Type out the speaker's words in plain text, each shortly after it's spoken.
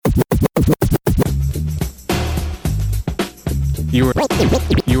You are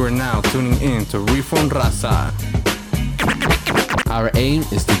now tuning in to Reform Raza. Our aim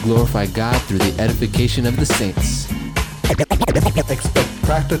is to glorify God through the edification of the saints. Expect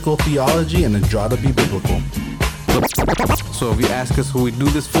practical theology and a draw to be biblical. So if you ask us who we do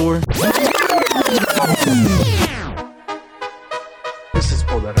this for, this is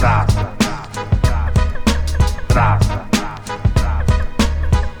for the raza. Raza.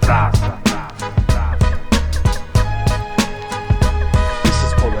 Raza. This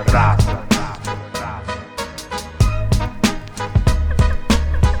is for the raza.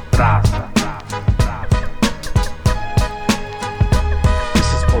 Raza. This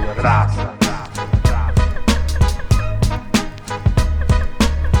is for the raza.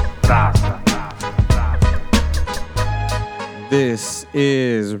 this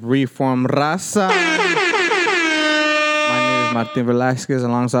is Reform Raza. My name is Martin Velasquez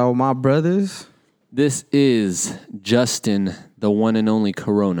alongside with my brothers. This is Justin, the one and only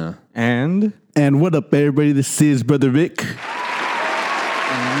Corona. And what up, everybody? This is Brother Vic. you are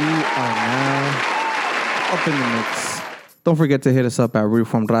now up in the mix. Don't forget to hit us up at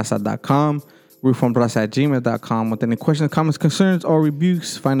reformraza.com, reformraza@gmail.com with any questions, comments, concerns, or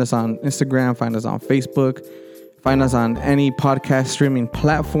rebukes. Find us on Instagram, find us on Facebook, find us on any podcast streaming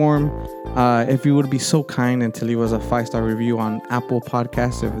platform. If you would be so kind and to leave us a 5-star review on Apple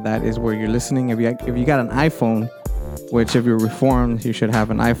Podcasts, if that is where you're listening. If you got an iPhone, which if you're Reformed, you should have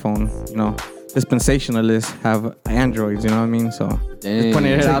an iPhone, you know. Dispensationalists have Androids, you know what I mean? So just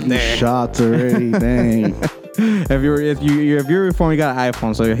putting it out there. Shots already, dang. If you're Reformed, you got an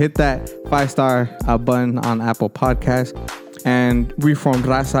iPhone, so you hit that 5-star button on Apple Podcasts. And Reformed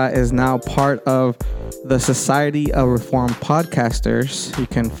Raza is now part of the Society of Reformed Podcasters. You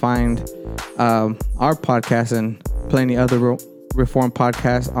can find our podcast and plenty other Reformed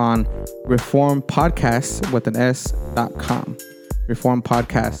podcasts on reformpodcasts.com.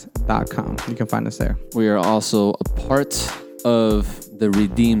 reformpodcast.com. You can find us there. We are also a part of the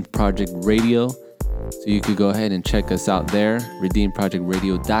Redeemed Project Radio. So you could go ahead and check us out there,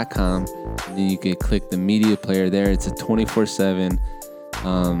 redeemprojectradio.com. And then you can click the media player there. It's a 24/7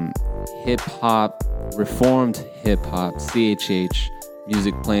 hip-hop, reformed hip-hop, CHH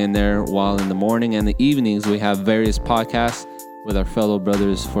music playing there, while in the morning and the evenings we have various podcasts with our fellow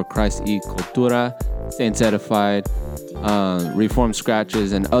brothers for Christ y Cultura, Saints Edified, Reformed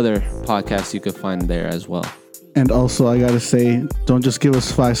Scratches, and other podcasts you could find there as well. And also, I gotta say, don't just give us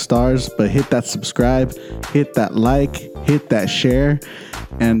 5 stars, but hit that subscribe, hit that like, hit that share,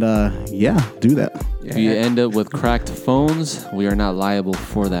 and do that. If you end up with cracked phones, we are not liable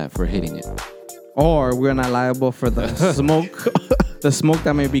for that, for hitting it. Or we're not liable for the smoke, the smoke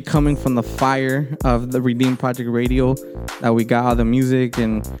that may be coming from the fire of the Redeemed Project Radio that we got all the music.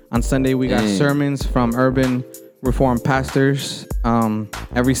 And on Sunday, we got sermons from urban Reformed pastors.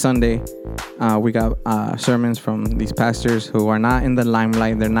 Every Sunday, we got sermons from these pastors who are not in the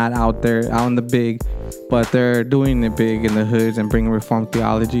limelight. They're not out there, out in the big, but they're doing it big in the hoods and bringing Reformed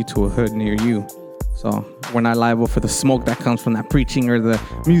theology to a hood near you. So we're not liable for the smoke that comes from that preaching or the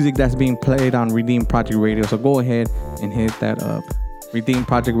music that's being played on Redeemed Project Radio. So go ahead and hit that up.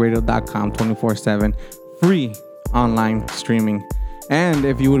 RedeemedProjectRadio.com 24/7, free online streaming. And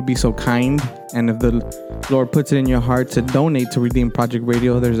if you would be so kind, and if the Lord puts it in your heart to donate to Redeemed Project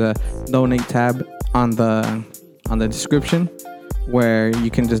Radio, there's a donate tab on the description where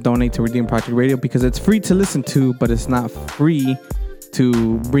you can just donate to Redeemed Project Radio, because it's free to listen to, but it's not free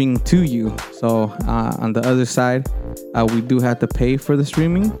to bring to you. So on the other side, we do have to pay for the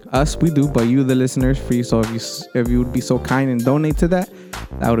streaming. Us, we do, but you, the listeners, free. So if you would be so kind and donate to that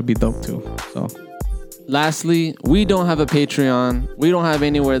would be dope too. So. Lastly, we don't have a Patreon. We don't have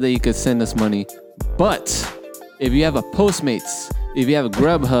anywhere that you could send us money. But if you have a Postmates, if you have a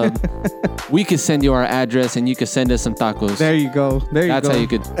Grubhub, we could send you our address and you could send us some tacos. There you go. That's how you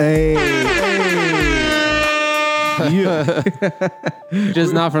could. Hey.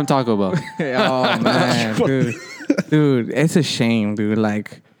 Just not from Taco Bell. Oh, man. Dude, it's a shame, dude.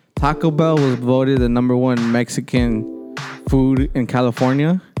 Like, Taco Bell was voted the number 1 Mexican food in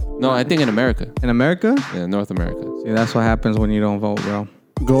California. No, I think in America. In America? Yeah, North America. See, that's what happens when you don't vote, bro.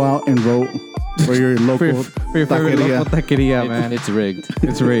 Go out and vote for your local for your favorite local taqueria, man. It's rigged.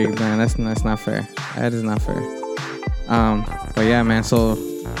 It's rigged, man. That's not fair. That is not fair. But yeah, man. So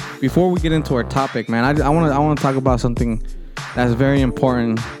before we get into our topic, man, I want to talk about something that's very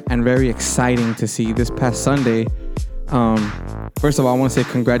important and very exciting to see this past Sunday. First of all, I want to say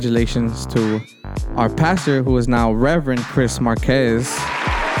congratulations to our pastor, who is now Reverend Chris Marquez.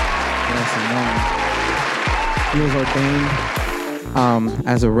 He was ordained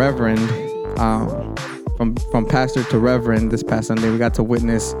as a reverend from pastor to reverend this past Sunday. We got to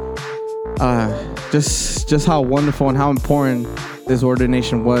witness just how wonderful and how important this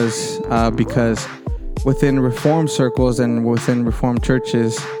ordination was, because within Reformed circles and within Reformed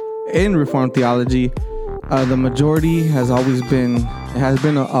churches, in Reformed theology, the majority has been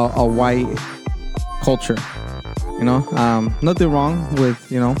a white culture. Nothing wrong with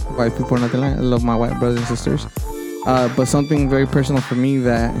white people or nothing like that. I love my white brothers and sisters, but something very personal for me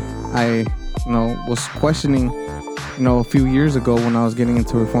that I was questioning a few years ago when I was getting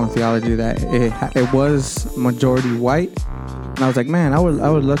into Reformed theology, that it was majority white. And I was like, man, I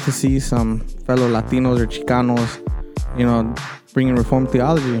would love to see some fellow Latinos or Chicanos, bringing Reformed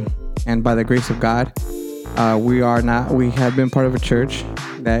theology. And by the grace of God, we have been part of a church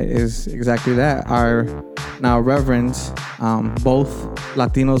that is exactly that. Our now reverends, both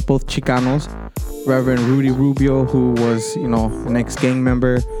Latinos, both Chicanos, Reverend Rudy Rubio, who was, an ex-gang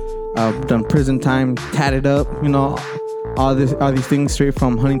member, done prison time, tatted up, all these things straight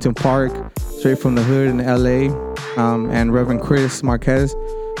from Huntington Park, straight from the hood in LA, and Reverend Chris Marquez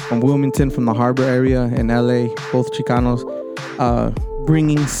from Wilmington, from the Harbor area in LA, both Chicanos,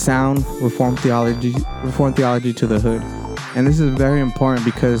 bringing sound Reformed theology to the hood. And this is very important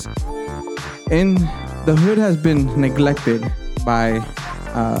because the hood has been neglected by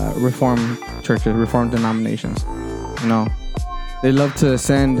Reformed churches, Reformed denominations. They love to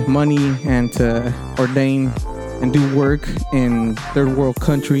send money and to ordain and do work in third world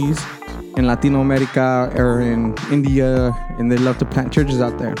countries, in Latino America or in India, and they love to plant churches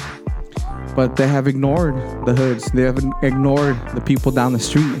out there. But they have ignored the hoods. They have ignored the people down the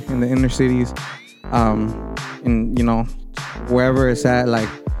street in the inner cities, and wherever it's at. Like,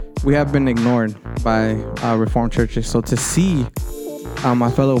 we have been ignored by Reformed churches. So to see my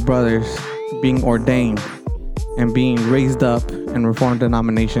fellow brothers being ordained and being raised up in Reformed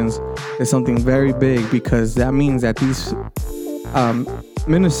denominations is something very big, because that means that these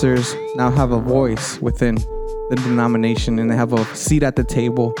ministers now have a voice within the denomination, and they have a seat at the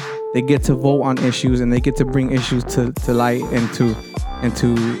table. They get to vote on issues, and they get to bring issues to light and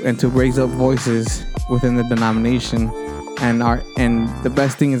to raise up voices within the denomination. And the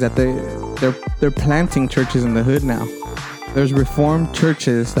best thing is that they're planting churches in the hood now. There's Reformed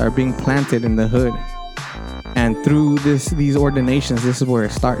churches that are being planted in the hood, and through these ordinations, this is where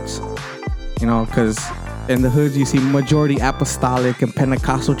it starts. Because in the hoods you see majority apostolic and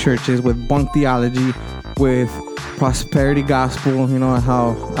Pentecostal churches with bunk theology, with prosperity gospel.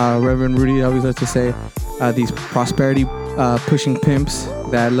 How Reverend Rudy always loves to say, these prosperity pushing pimps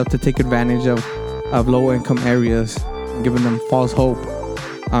that love to take advantage of low income areas and giving them false hope.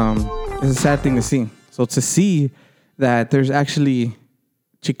 It's a sad thing to see. So to see that there's actually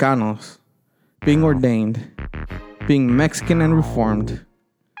Chicanos being ordained, being Mexican and Reformed,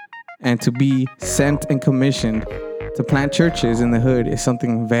 and to be sent and commissioned to plant churches in the hood is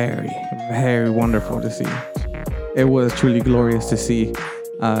something very, very wonderful to see. It was truly glorious to see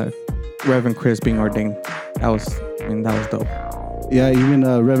Reverend Chris being ordained. That was dope. Yeah, even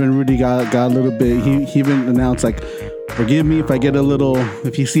Reverend Rudy got a little bit. He even announced, like, forgive me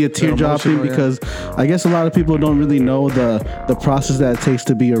if you see a tear dropping, because I guess a lot of people don't really know the process that it takes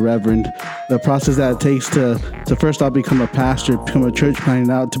to be a reverend, the process that it takes to first off become a pastor, become a church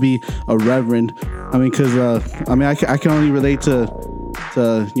planter, out to be a reverend. I mean, because I can only relate to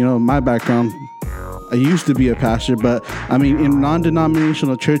my background. I used to be a pastor, but I mean, in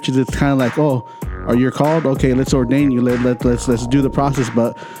non-denominational churches, it's kind of like, oh, are you called? Okay, let's ordain you. Let's do the process.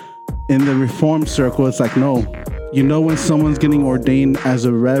 But in the Reformed circle, it's like, no. When someone's getting ordained as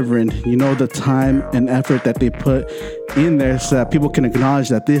a reverend, the time and effort that they put in there, so that people can acknowledge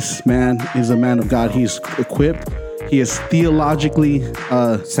that this man is a man of God. He's equipped. He is theologically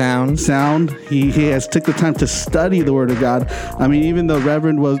sound. He has took the time to study the Word of God. I mean, even the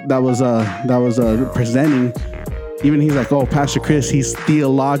reverend that was presenting, even he's like, oh, Pastor Chris, he's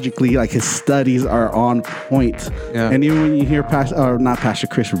theologically, like, his studies are on point. Yeah. And even when you hear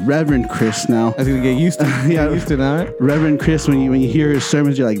Reverend Chris now. I was going to get used to that. Reverend Chris, when you hear his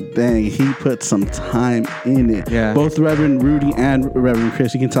sermons, you're like, dang, he put some time in it. Yeah. Both Reverend Rudy and Reverend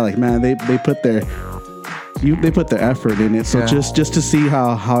Chris, you can tell, like, man, they put their effort in it. So yeah. just to see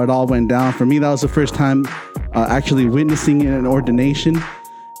how it all went down. For me, that was the first time actually witnessing an ordination.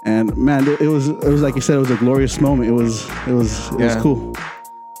 And man, it was like you said, it was a glorious moment. It was cool.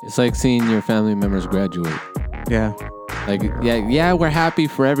 It's like seeing your family members graduate. Yeah. Like, yeah, we're happy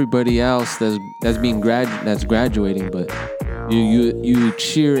for everybody else that's graduating, but you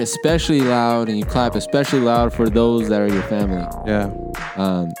cheer especially loud and you clap especially loud for those that are your family. Yeah.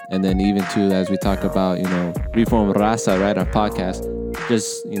 And then even too, as we talk about, Reform Raza, right, our podcast,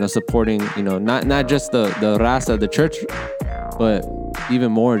 just supporting not just the raza, the church, but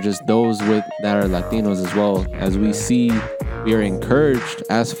even more just those that are Latinos as well. As we are encouraged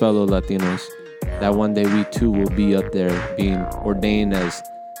as fellow Latinos that one day we too will be up there being ordained as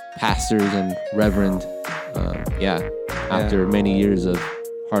pastors and reverend. After many years of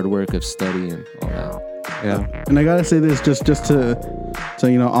hard work of study and all that. Yeah. And I gotta say this just to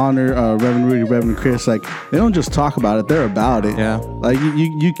honor Reverend Rudy, Reverend Chris. Like, they don't just talk about it; they're about it. Yeah. Like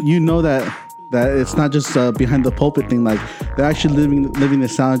you know that it's not just behind the pulpit thing. Like, they're actually living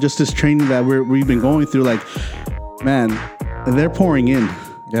this out. Just this training that we've been going through. Like, man, they're pouring in.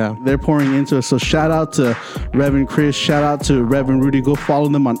 Yeah. They're pouring into it. So shout out to Reverend Chris. Shout out to Reverend Rudy. Go follow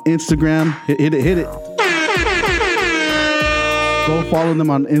them on Instagram. Hit it. Go follow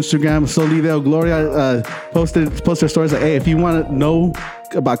them on Instagram. Soli Deo Gloria post their stories like, hey, if you want to know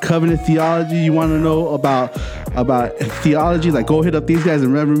about covenant theology, you want to know about theology, like, go hit up these guys.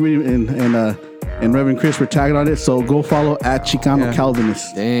 And Reverend Rudy and Reverend Chris were tagged on it. So go follow at Chicano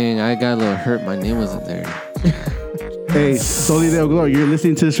Calvinist. Dang, I got a little hurt. My name wasn't there. Hey, Soli Deo Gloria, you're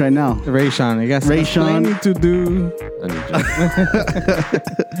listening to this right now. Rayshawn, you got some explaining to do.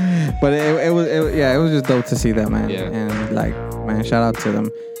 But it was just dope to see that, man. Yeah. And like, man, shout out to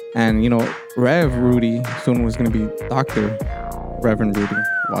them. And Rev Rudy soon was gonna be Dr. Reverend Rudy.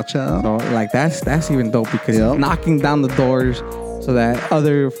 Watch out. So like that's even dope because he's knocking down the doors so that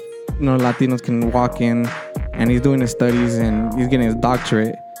other Latinos can walk in, and he's doing his studies and he's getting his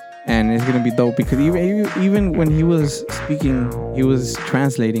doctorate. And it's gonna be dope because even when he was speaking, he was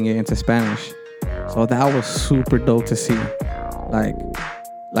translating it into Spanish. So that was super dope to see.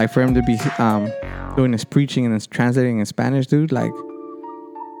 Like for him to be doing his preaching and his translating in Spanish, dude. Like,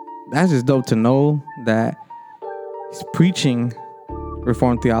 that's just dope to know that he's preaching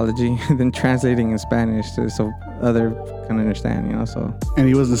Reformed theology and then translating in Spanish so other can understand. So. And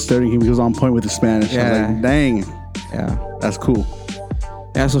he wasn't stuttering; he was on point with the Spanish. Yeah. I was like, dang. Yeah, that's cool.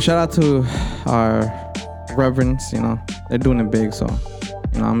 Yeah, so shout out to our reverends, they're doing it big. So,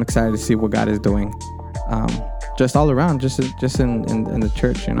 I'm excited to see what God is doing, just all around, just in the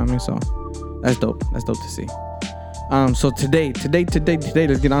church, you know what I mean? So that's dope. That's dope to see. So today,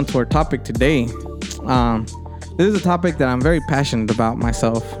 let's get on to our topic today. This is a topic that I'm very passionate about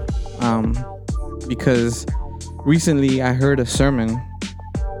myself, because recently I heard a sermon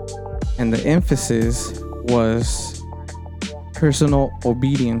and the emphasis was personal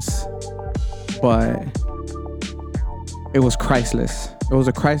obedience, but it was Christless. It was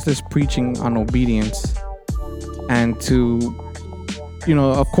a Christless preaching on obedience. And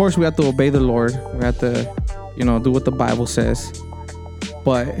of course we have to obey the Lord. We have to, do what the Bible says.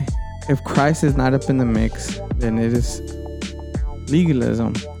 But if Christ is not up in the mix, then it is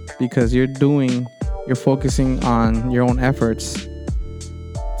legalism, because you're focusing on your own efforts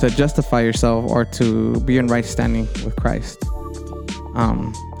to justify yourself or to be in right standing with Christ.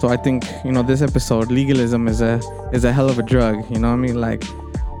 So I think, this episode, legalism is a hell of a drug, you know what I mean? Like,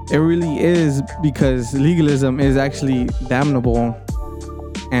 it really is, because legalism is actually damnable,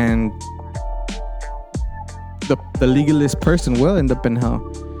 and the legalist person will end up in hell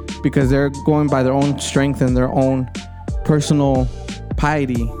because they're going by their own strength and their own personal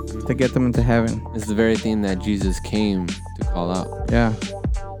piety to get them into heaven. It's the very thing that Jesus came to call out. Yeah.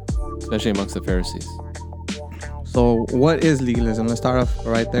 Especially amongst the Pharisees. So what is legalism? Let's start off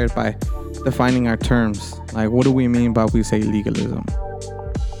right there by defining our terms. Like, what do we mean by we say legalism?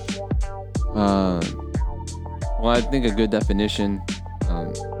 Well, I think a good definition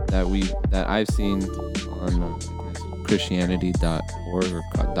that I've seen on Christianity.org or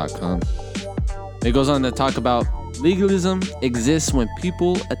 .com. It goes on to talk about legalism exists when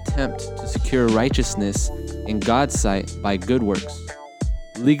people attempt to secure righteousness in God's sight by good works.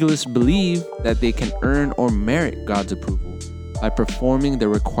 Legalists believe that they can earn or merit God's approval by performing the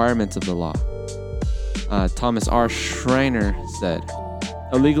requirements of the law. Thomas R. Schreiner said,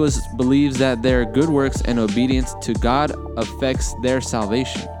 "A legalist believes that their good works and obedience to God affects their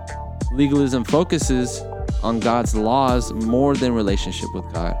salvation. Legalism focuses on God's laws more than relationship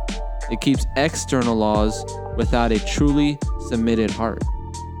with God. It keeps external laws without a truly submitted heart.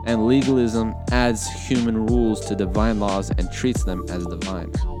 And legalism adds human rules to divine laws and treats them as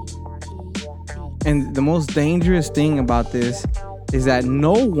divine." And the most dangerous thing about this is that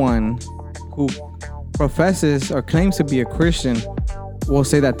no one who professes or claims to be a Christian will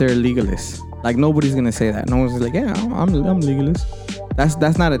say that they're a legalist. Like, nobody's gonna say that. No one's like, yeah, I'm legalist.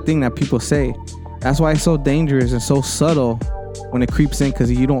 That's not a thing that people say. That's why it's so dangerous and so subtle when it creeps in,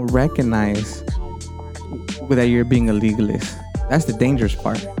 because you don't recognize that you're being a legalist. That's the dangerous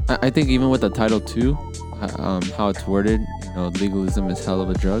part. I think even with the title too, how it's worded, legalism is hell of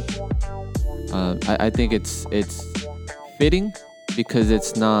a drug. I think it's fitting because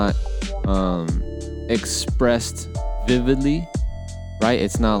it's not expressed vividly, right?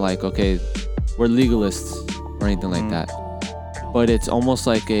 It's not like, okay, we're legalists or anything like that, but it's almost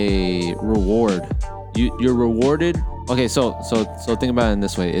like a reward. You're rewarded. Okay, so think about it in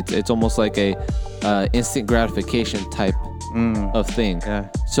this way. It's almost like a instant gratification type of thing. Yeah.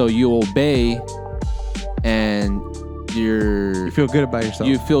 So you obey, and You feel good about yourself.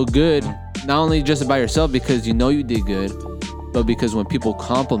 you feel good, not only just about yourself because you know you did good, but because when people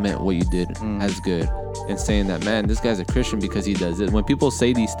compliment what you did as good and saying that, man, this guy's a Christian because he does it. When people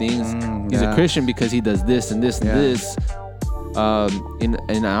say these things, he's a Christian because he does this and this and this.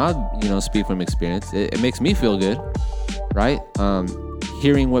 And I'll speak from experience. It makes me feel good, right?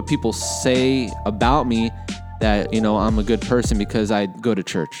 Hearing what people say about me, that I'm a good person because I go to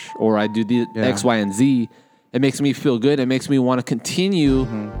church or I do the X, Y, and Z. It makes me feel good. It makes me want to continue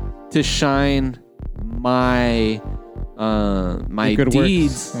to shine my good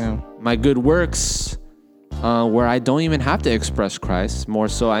deeds, works. my good works, where I don't even have to express Christ. More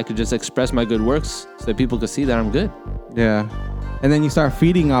so, I could just express my good works so that people could see that I'm good. Yeah. And then you start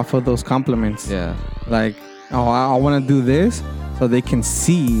feeding off of those compliments. Yeah. Like, oh, I want to do this so they can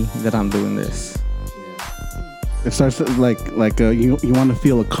see that I'm doing this. It starts like you want to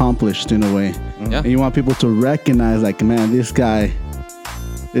feel accomplished in a way. Yeah. And you want people to recognize, like, man, this guy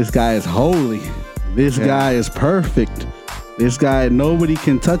is holy. This guy is perfect. This guy, nobody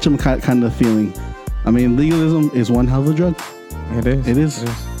can touch him kind of feeling. I mean, legalism is one hell of a drug. It is. It is.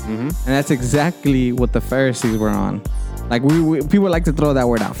 And that's exactly what the Pharisees were on. Like we people like to throw that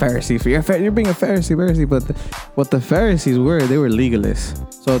word out, Pharisee. You're being a Pharisee. But what the Pharisees were, they were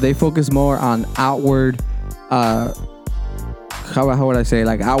legalists. So they focus more on outward, how would I say,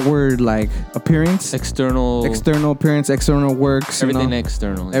 like outward, like appearance, External appearance, external works, everything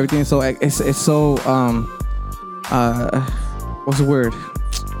external. everything. So it's so what's the word?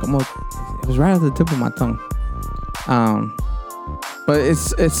 It was right at the tip of my tongue. But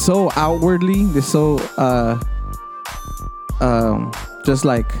it's so outwardly, it's so just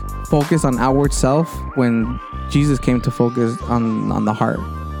like focus on outward self, when Jesus came to focus on the heart.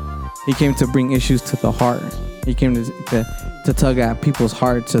 He came to bring issues to the heart. He came to tug at people's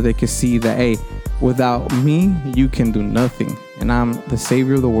hearts so they could see that, hey, without me, you can do nothing. And I'm the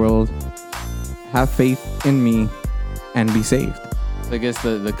savior of the world. Have faith in me and be saved. So I guess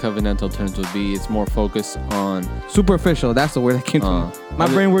the covenantal terms would be, it's more focused on Superficial. That's the word that came to me. My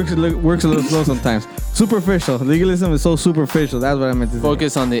brain works a little slow sometimes. Superficial. Legalism is so superficial. That's what I meant to say.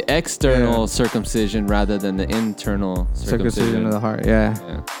 focus on the external circumcision rather than the internal Circumcision of the heart.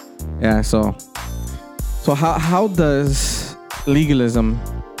 Yeah. So how does legalism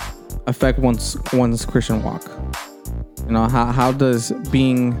affect one's Christian walk? How does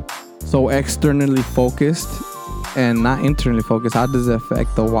being so externally focused and not internally focused, how does it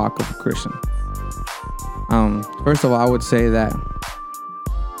affect the walk of a Christian? First of all, I would say that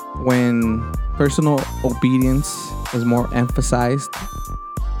when personal obedience is more emphasized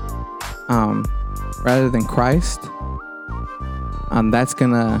rather than Christ, that's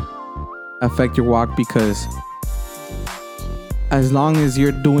gonna affect your walk, because as long as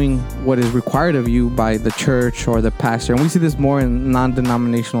you're doing what is required of you by the church or the pastor, and we see this more in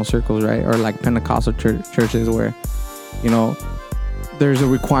non-denominational circles, right? Or like Pentecostal churches where, there's a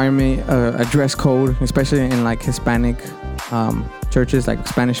requirement, a dress code, especially in like Hispanic churches, like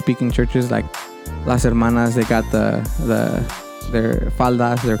Spanish-speaking churches, like Las Hermanas, they got their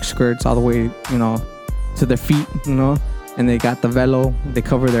faldas, their skirts all the way, to their feet, and they got the velo, they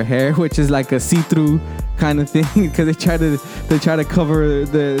cover their hair, which is like a see-through kind of thing, because they try to cover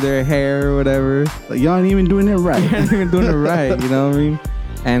their hair or whatever. Like, y'all ain't even doing it right. You're not even doing it right, you know what I mean?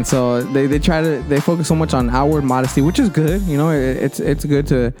 And so they focus so much on outward modesty, which is good. It's good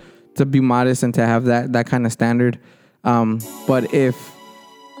to be modest and to have that kind of standard. But if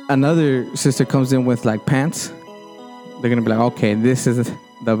another sister comes in with like pants, they're gonna be like, okay, this is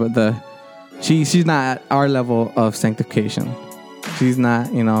she's not at our level of sanctification. She's not,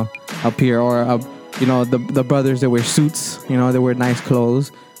 up here, or the brothers that wear suits, they wear nice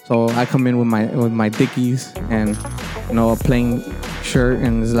clothes. So I come in with my Dickies and a plain shirt,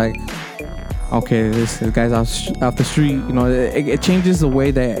 and it's like, okay, this guy's off the street. It changes the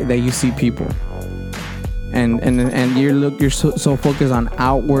way that you see people, and you're so focused on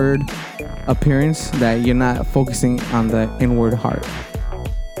outward appearance that you're not focusing on the inward heart.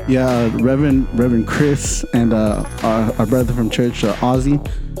 Yeah, Reverend Chris and our brother from church, Ozzy,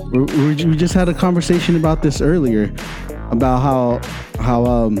 we just had a conversation about this earlier, about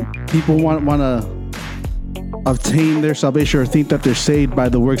how people want to obtain their salvation or think that they're saved by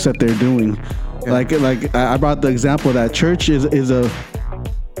the works that they're doing. Yeah. Like I brought the example that church is a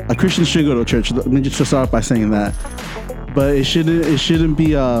Christian should go to church. Let me just start by saying that, but it shouldn't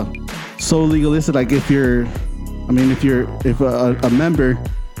be so legalistic. Like if a member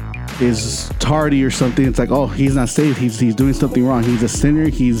is tardy or something, it's like, oh, he's not saved, he's doing something wrong, he's a sinner,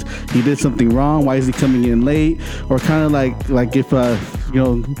 he did something wrong, why is he coming in late? Or kind of like if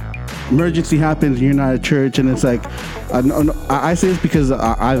emergency happens, you're not at church, and it's like I say this because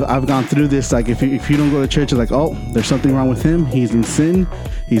I've gone through this. Like if you don't go to church, it's like, oh, there's something wrong with him, he's in sin,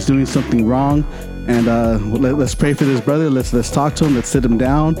 he's doing something wrong, and let's pray for this brother, let's talk to him, let's sit him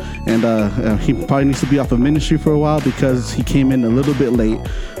down, and he probably needs to be off of ministry for a while because he came in a little bit late.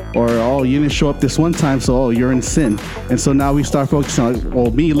 Or, oh, you didn't show up this one time, so, oh, you're in sin. And so now we start focusing on, like, well,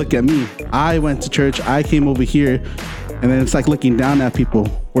 look at me. I went to church, I came over here. And then it's like looking down at people.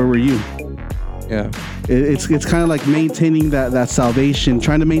 Where were you? Yeah. It's kind of like maintaining that salvation,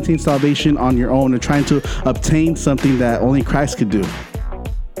 trying to maintain salvation on your own and trying to obtain something that only Christ could do.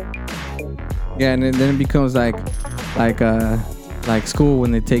 Yeah, and then it becomes like school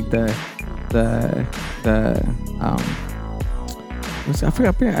when they take the I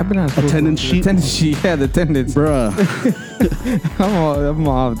forgot. I've been on school. Attendance sheet. Yeah, the attendance. Bruh. I'm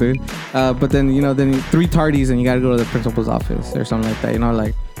off, dude. But then then 3 tardies and you gotta go to the principal's office or something like that.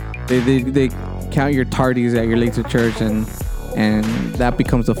 Like they count your tardies that you're late to church, and that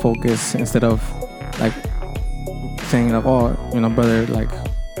becomes the focus instead of like saying like, oh, brother, like,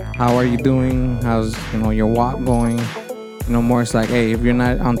 how are you doing? How's your walk going? More it's like, hey, if you're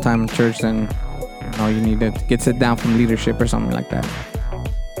not on time in church, then you need to get sit down from leadership or something like that,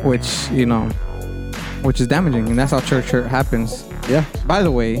 which is damaging, and that's how church hurt happens. Yeah. By the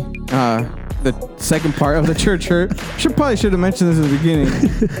way, the second part of the church hurt, should have mentioned this in the beginning,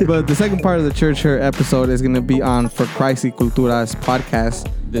 but the second part of the church hurt episode is going to be on For Christ y Cultura's podcast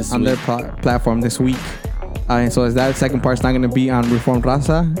on their platform this week. And so as that second part's not going to be on Reformed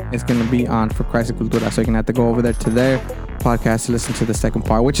Raza, it's going to be on For Christ y Cultura. So you're going to have to go over there to their podcast to listen to the second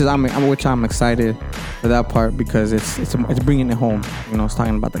part, which I'm excited for that part because it's bringing it home. It's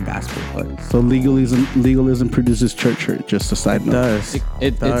talking about the gospel. But So legalism produces church hurt. Just a side note.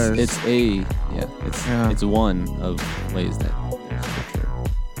 It does. It's one of ways that there's church hurt.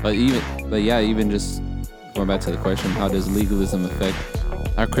 But even just going back to the question, how does legalism affect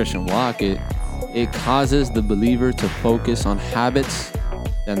our Christian walk? It causes the believer to focus on habits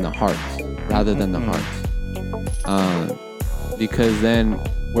than the heart, rather than the heart. Because then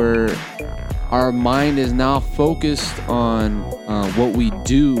our mind is now focused on what we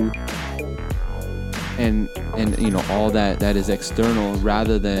do and all that is external,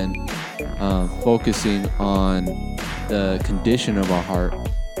 rather than focusing on the condition of our heart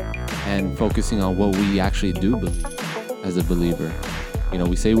and focusing on what we actually do believe as a believer.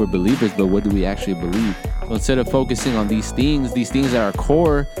 We say we're believers, but what do we actually believe? So instead of focusing on these things that are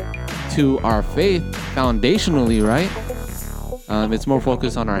core to our faith foundationally, right? It's more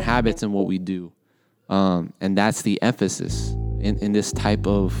focused on our habits and what we do. And that's the emphasis in this type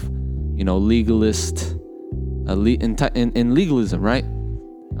of, legalist, in legalism, right?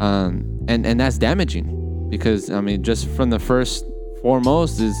 And that's damaging because, just from the first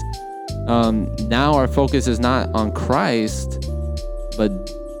foremost is now our focus is not on Christ, but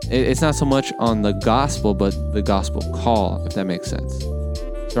it's not so much on the gospel, but the gospel call, if that makes sense.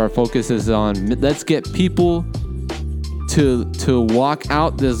 So our focus is on, let's get people to walk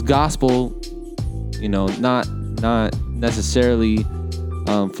out this gospel, not necessarily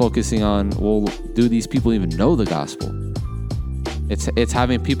focusing on, well, do these people even know the gospel? It's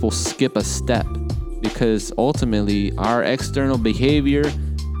having people skip a step, because ultimately our external behavior,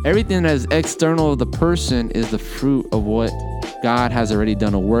 everything that is external of the person, is the fruit of what God has already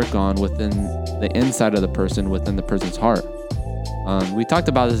done a work on within the inside of the person, within the person's heart. We talked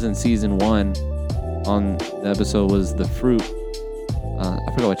about this in season 1 on the episode was the fruit.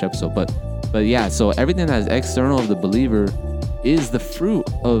 I forgot which episode, but yeah, so everything that is external of the believer is the fruit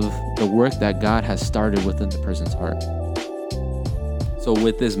of the work that God has started within the person's heart. So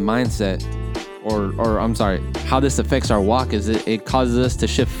with this mindset, or I'm sorry, how this affects our walk is it causes us to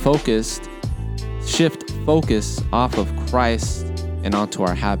shift focus off of Christ and onto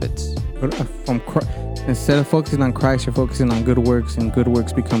our habits. Instead of focusing on Christ, you're focusing on good works, and good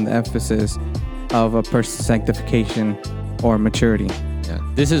works become the emphasis of a person's sanctification or maturity. Yeah.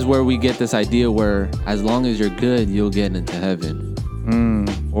 This is where we get this idea where as long as you're good, you'll get into heaven.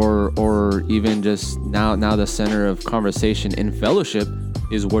 Or even just now the center of conversation in fellowship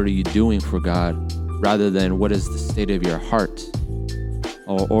is, what are you doing for God, rather than what is the state of your heart,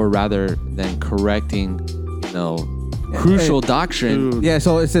 or rather than correcting crucial doctrine. Yeah,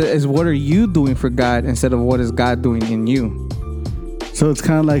 so it's what are you doing for God instead of what is God doing in you? So it's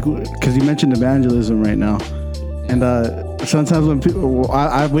kind of like, because you mentioned evangelism right now, and sometimes when people,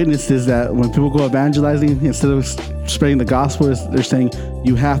 I've witnessed is that when people go evangelizing, instead of spreading the gospel, they're saying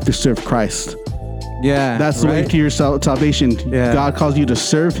you have to serve Christ. Yeah, that's the way to your salvation. Yeah. God calls you to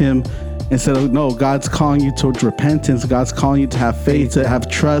serve Him. Instead of, no, God's calling you towards repentance. God's calling you to have faith, to have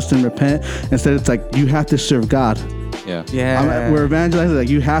trust and repent. Instead, it's like you have to serve God. Yeah. Yeah. We're evangelizing, like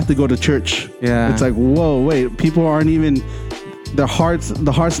you have to go to church. Yeah. It's like, whoa, wait, people aren't even, the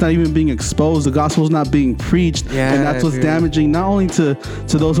heart's not even being exposed. The gospel's not being preached. Yeah, and that's what's dude. damaging not only to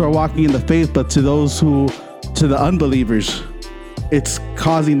those who are walking in the faith, but to the unbelievers. It's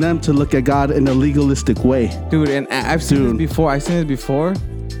causing them to look at God in a legalistic way. Dude, and I've seen this before.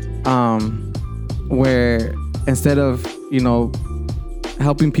 Where instead of,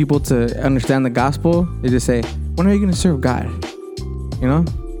 helping people to understand the gospel, they just say, when are you going to serve God?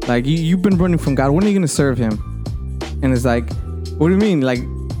 Like you've been running from God. When are you going to serve Him? And it's like, what do you mean? Like,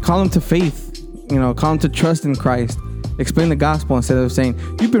 call Him to faith, call Him to trust in Christ. Explain the gospel instead of saying,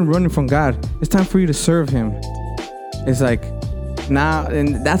 you've been running from God. It's time for you to serve Him. It's like, now,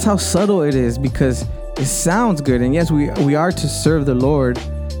 and that's how subtle it is, because it sounds good. And yes, we are to serve the Lord.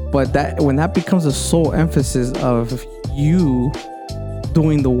 But when that becomes the sole emphasis of you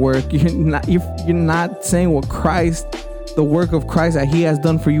doing the work, you're not saying what Christ, the work of Christ that He has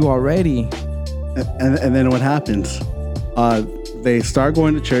done for you already. And then what happens? They start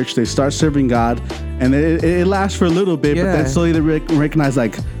going to church, they start serving God, and it lasts for a little bit, but then slowly they recognize,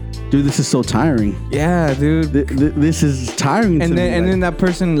 like, dude, this is so tiring. Yeah, dude. This is tiring to me. And then that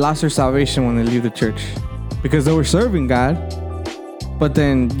person lost their salvation when they leave the church because they were serving God. But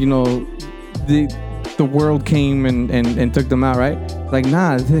then, the world came and took them out, right? Like,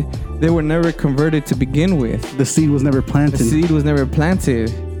 nah, they were never converted to begin with. The seed was never planted.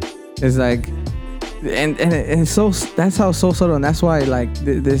 It's like, and so that's how it's so subtle, and that's why like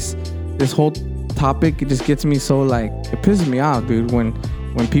this whole topic, it just gets me so, like, it pisses me off, dude. When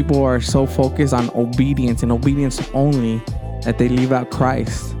people are so focused on obedience and obedience only that they leave out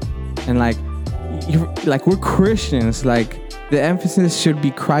Christ, and like we're Christians, like. The emphasis should be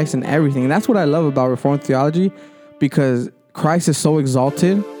Christ in everything. And that's what I love about Reformed theology, because Christ is so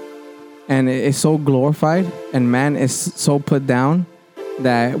exalted and it's so glorified, and man is so put down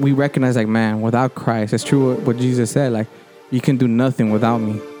that we recognize, like, man, without Christ, it's true what Jesus said, like, you can do nothing without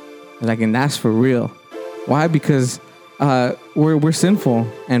me. Like, and that's for real. Why? Because we're sinful,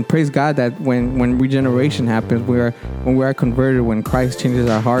 and praise God that when regeneration happens, when we are converted, when Christ changes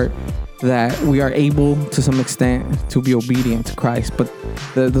our heart, that we are able to some extent to be obedient to Christ. But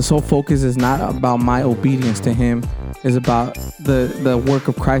the sole focus is not about my obedience to Him. It's about the work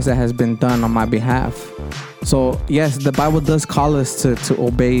of Christ that has been done on my behalf. So yes, the Bible does call us to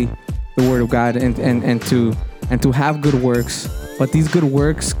obey the word of God and to have good works. But these good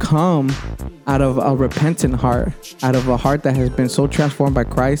works come out of a repentant heart, out of a heart that has been so transformed by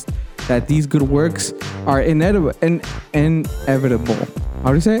Christ that these good works are inevitable. How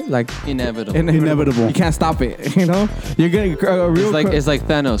do you say it? Like inevitable. You can't stop it. You're getting a real. It's like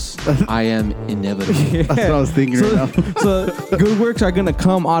Thanos. I am inevitable. Yeah. That's what I was thinking right now. So good works are gonna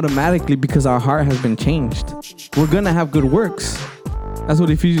come automatically because our heart has been changed. We're gonna have good works. That's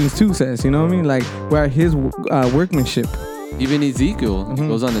what Ephesians 2 says. You know what I mean? Like, we're His workmanship. Even Ezekiel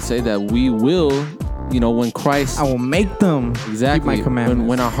goes on to say that we will, when Christ, I will make them exactly keep my commandments.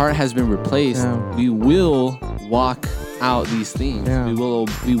 When our heart has been replaced, we will walk out these things. Yeah. We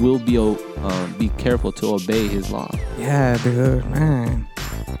will be careful to obey His law. Yeah, dude, man.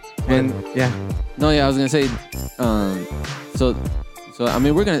 And I was gonna say, so I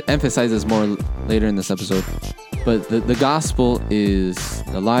mean, we're gonna emphasize this more later in this episode, but the gospel is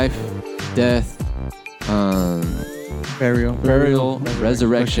the life, death, burial,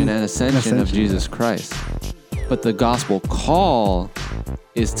 resurrection, and ascension of Jesus Christ. But the gospel call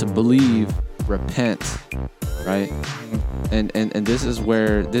is to believe, repent, right? And this is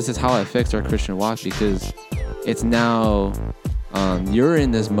how it affects our Christian walk, because it's now you're in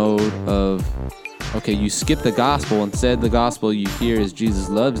this mode of, okay, you skip the gospel. Instead, the gospel you hear is Jesus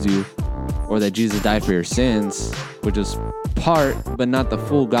loves you, or that Jesus died for your sins, which is part, but not the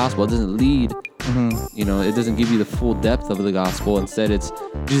full gospel. It doesn't lead. It doesn't give you the full depth of the gospel. Instead, it's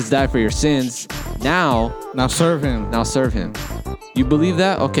Jesus died for your sins. Now serve Him. You believe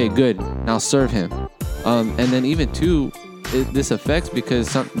that? Okay, good. Now serve Him. And then even too, this affects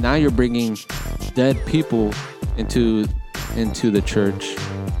because now you're bringing dead people into the church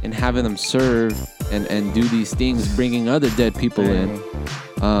and having them serve and do these things, bringing other dead people in.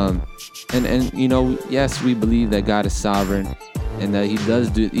 And you know, yes, we believe that God is sovereign and that He does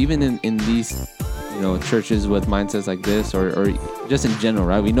do, even in these, you know, churches with mindsets like this, or just in general,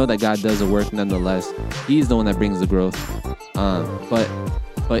 right? We know that God does a work nonetheless. He's the one that brings the growth.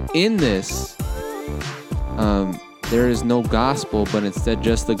 But in this, there is no gospel, but instead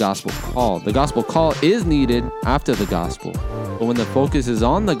just the gospel call. The gospel call is needed after the gospel. But when the focus is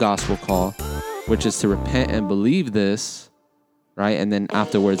on the gospel call, which is to repent and believe this, right? And then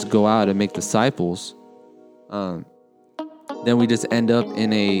afterwards go out and make disciples, then we just end up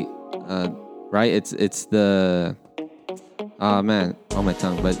in a, right? It's the, man, on my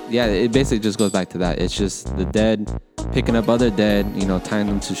tongue. But yeah, it basically just goes back to that. It's just the dead picking up other dead, you know, tying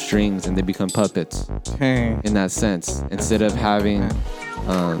them to strings, and they become puppets. Dang. In that sense, instead of having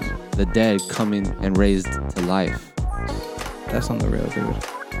the dead coming and raised to life. That's on the real, dude.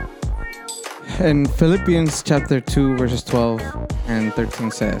 In Philippians chapter 2, verses 12 and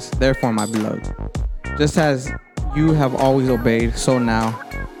 13 says, "Therefore, my beloved, just as you have always obeyed, so now,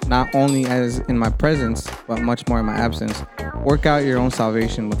 not only as in my presence, but much more in my absence, work out your own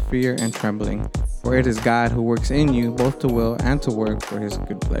salvation with fear and trembling. For it is God who works in you both to will and to work for His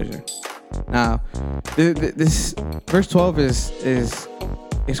good pleasure." Now, this verse 12 is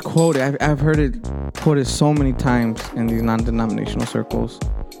quoted. I've heard it quoted so many times in these non-denominational circles,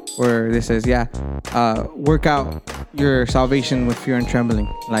 where it says, work out your salvation with fear and trembling.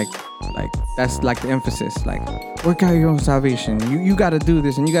 Like that's like the emphasis. Like, work out your own salvation. You got to do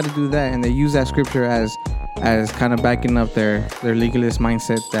this and you got to do that, and they use that scripture as kind of backing up their legalist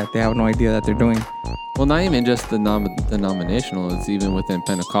mindset that they have no idea that they're doing. Well, not even just the denominational. It's even within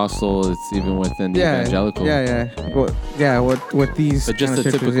Pentecostal. It's even within the evangelical. What these? But just kind a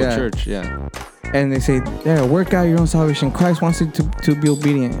of typical churches, church, yeah. And they say, work out your own salvation. Christ wants you to be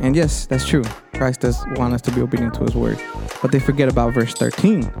obedient. And yes, that's true. Christ does want us to be obedient to His word. But they forget about verse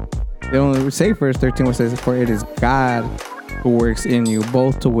 13. They only say verse 13, which says, "For it is God who works in you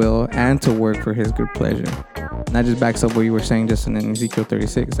both to will and to work for His good pleasure." And that just backs up what you were saying just in Ezekiel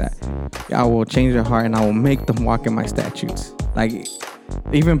 36, that I will change their heart and I will make them walk in my statutes. Like,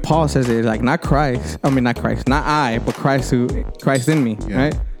 even Paul says it, like, not I, but Christ in me,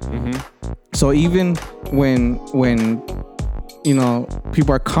 right? Mm-hmm. So even when you know,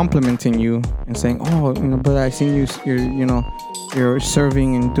 people are complimenting you and saying, "Oh, you know, brother, I seen you, you're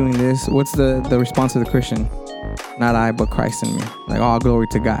serving and doing this," what's the response of the Christian? Not I, but Christ in me. Like, all glory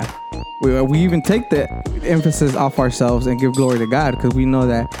to God. We even take the emphasis off ourselves and give glory to God, because we know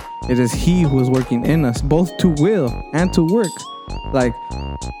that it is He who is working in us, both to will and to work. Like,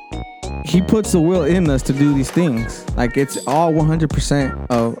 He puts the will in us to do these things. Like, it's all 100%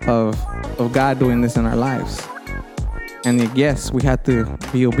 of God doing this in our lives. And yes, we have to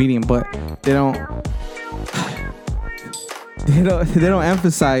be obedient, but they don't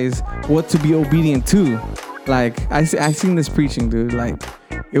emphasize what to be obedient to. Like, I seen this preaching, dude. Like,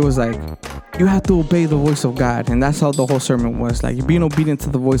 it was like, you have to obey the voice of God, and that's how the whole sermon was. Like, you're being obedient to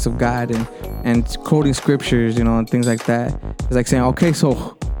the voice of God and quoting scriptures, you know, and things like that. It's like saying, okay,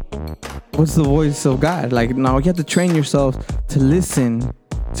 so what's the voice of God? Like, now you have to train yourself to listen,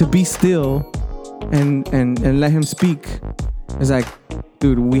 to be still, and let Him speak. It's like,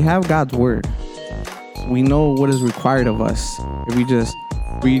 dude, we have God's word. We know what is required of us. If we just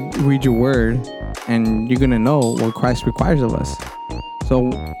read your word, and you're gonna know what Christ requires of us. So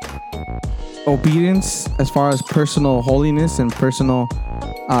obedience, as far as personal holiness and personal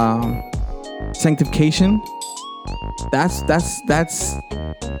sanctification, that's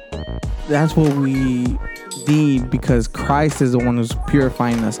what we need, because Christ is the one who's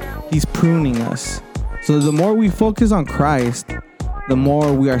purifying us. He's pruning us. So the more we focus on Christ, the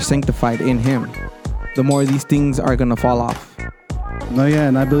more we are sanctified in Him. The more these things are gonna fall off. No, yeah,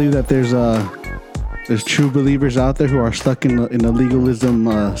 and I believe that there's true believers out there who are stuck in the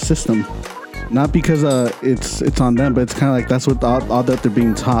legalism system. Not because it's on them, but it's kind of like that's what all that they're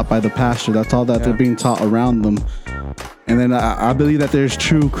being taught by the pastor. That's all that they're being taught around them. And then I believe that there's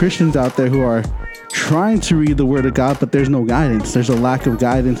true Christians out there who are trying to read the Word of God, but there's no guidance. There's a lack of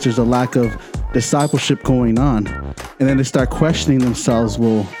guidance. There's a lack of discipleship going on. And then they start questioning themselves.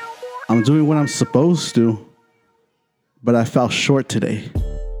 Well, I'm doing what I'm supposed to, but I fell short today.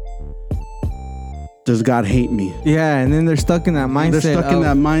 Does God hate me? Yeah, and then they're stuck in that mindset.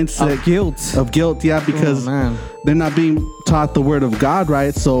 Of guilt. Yeah, because they're not being taught the Word of God,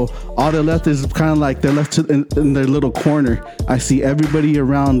 right? So all they're left is kind of like they're left in their little corner. I see everybody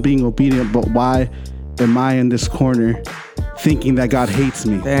around being obedient, but why am I in this corner thinking that God hates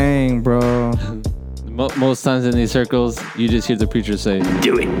me? Dang, bro. Most times in these circles, you just hear the preacher say,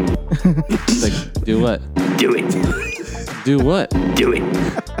 "Do it." It's like, do what? Do it. Do what?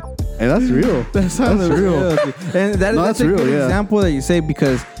 Hey, that's real. That's real. And that's a real, good yeah. example that you say,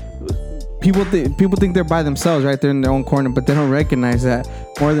 because people think they're by themselves, right? They're in their own corner, but they don't recognize that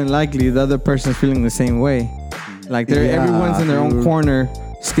more than likely the other person's feeling the same way. Like everyone's in their own corner,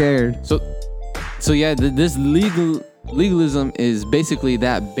 scared. So yeah, this legalism is basically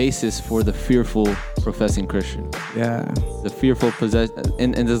that basis for the fearful professing Christian. Yeah. The fearful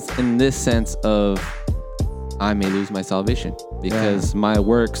in this sense of, I may lose my salvation because my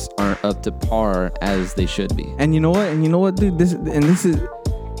works aren't up to par as they should be. And you know what, dude? This is,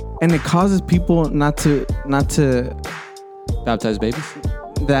 and it causes people not to Baptize babies?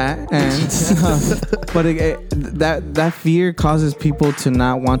 that, and but that fear causes people to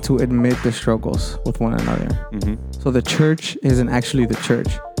not want to admit the struggles with one another. Mm-hmm. So the church isn't actually the church,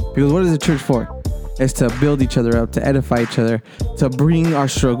 because what is the church for? It's to build each other up, to edify each other, to bring our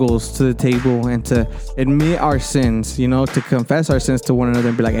struggles to the table, and to admit our sins, to confess our sins to one another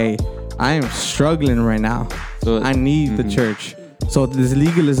and be like, hey, I am struggling right now. So I need the church. So this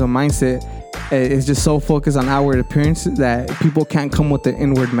legalism mindset is just so focused on outward appearance that people can't come with the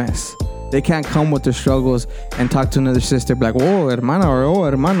inward mess. They can't come with their struggles and talk to another sister, be like, whoa, hermana, or oh,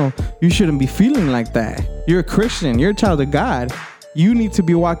 hermano, you shouldn't be feeling like that. You're a Christian. You're a child of God. You need to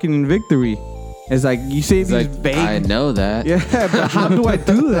be walking in victory. It's like you say these vague. I know that. Yeah, but how do I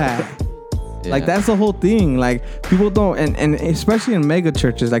do that? Yeah. Like, that's the whole thing. Like, people don't, and especially in mega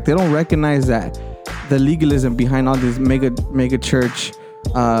churches, like, they don't recognize that the legalism behind all these mega church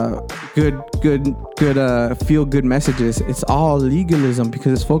good feel good messages. It's all legalism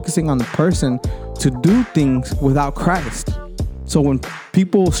because it's focusing on the person to do things without Christ. So when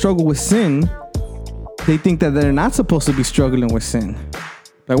people struggle with sin, they think that they're not supposed to be struggling with sin.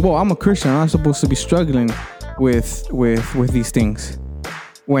 Like, whoa, I'm a Christian, I'm not supposed to be struggling with these things.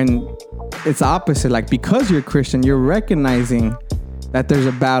 When it's the opposite. Like, because you're a Christian, you're recognizing that there's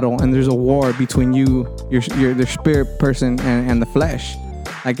a battle and there's a war between you, the spirit person, and the flesh.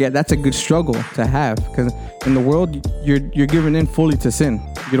 Like, yeah, that's a good struggle to have, because in the world you're giving in fully to sin.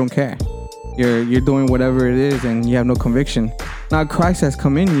 You don't care. You're doing whatever it is, and you have no conviction. Now Christ has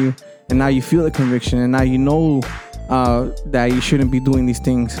come in you, and now you feel the conviction, and now you know that you shouldn't be doing these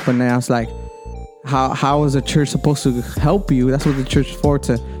things. But now it's like, how is the church supposed to help you? That's what the church is for,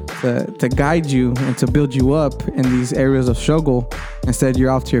 to guide you and to build you up in these areas of struggle. Instead, you're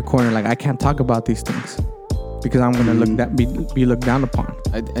off to your corner, like, I can't talk about these things because I'm going to be looked down upon.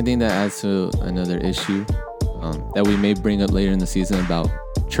 I think that adds to another issue that we may bring up later in the season about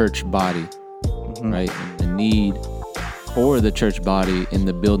church body, right? And the need for the church body in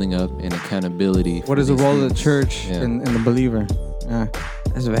the building up and accountability. What is the role of the church in the believer? Yeah,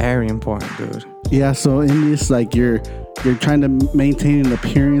 that's very important, dude. Yeah, so in this, like, you're trying to maintain an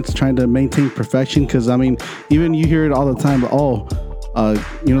appearance, trying to maintain perfection, because, I mean, even you hear it all the time, but,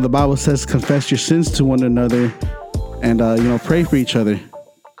 the Bible says confess your sins to one another and, pray for each other.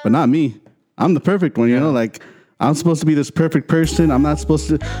 But not me. I'm the perfect one, like, I'm supposed to be this perfect person. I'm not supposed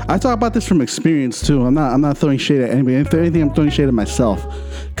to. I talk about this from experience too. I'm not throwing shade at anybody. If anything, I'm throwing shade at myself,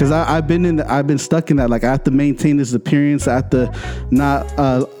 because I've been stuck in that. Like, I have to maintain this appearance. I have to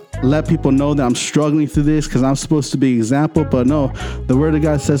not let people know that I'm struggling through this, because I'm supposed to be an example. But no, the Word of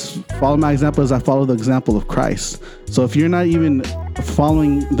God says, follow my example as I follow the example of Christ. So if you're not even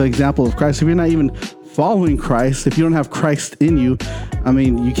following the example of Christ, if you're not even following Christ, if you don't have Christ in you, I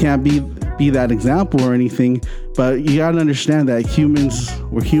mean, you can't be that example or anything. But you gotta understand that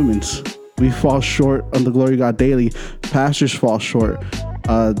we're humans. We fall short of the glory of God daily. Pastors fall short.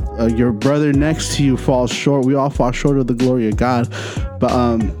 Your brother next to you falls short. We all fall short of the glory of God. But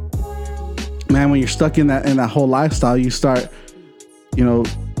man, when you're stuck in that whole lifestyle, you start, you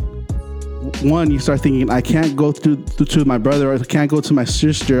start thinking, I can't go to my brother, or I can't go to my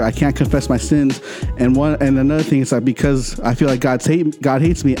sister, I can't confess my sins. And another thing is, like, because I feel like God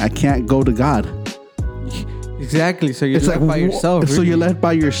hates me, I can't go to God. Exactly. So you're left by yourself. So you're left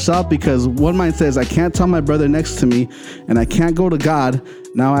by yourself, because one mind says, I can't tell my brother next to me, and I can't go to God.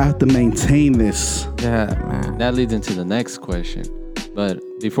 Now I have to maintain this. Yeah, man. That leads into the next question. But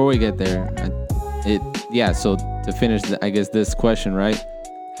before we get there, so to finish, this question, right?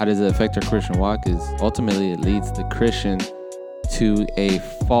 How does it affect our Christian walk? Is ultimately it leads the Christian to a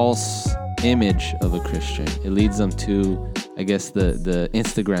false image of a Christian. It leads them to, the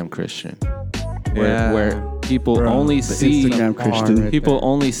Instagram Christian, where people only see Instagram Christian. People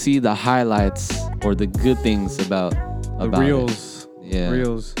only see the highlights or the good things about the reels. It. Yeah.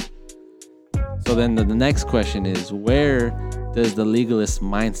 Reels. So then the next question is, where does the legalist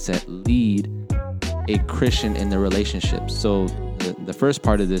mindset lead a Christian in the relationship? So the first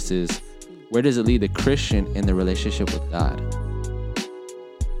part of this is, where does it lead the Christian in the relationship with God?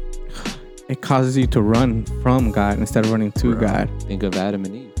 It causes you to run from God instead of running to God. Think of Adam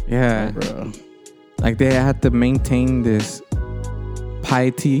and Eve. Yeah. Bro. Like they had to maintain this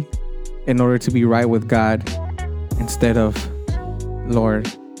piety in order to be right with God instead of,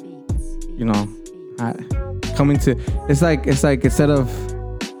 Lord, you know, coming to, it's like instead of,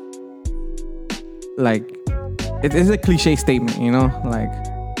 like, it's a cliche statement, you know, like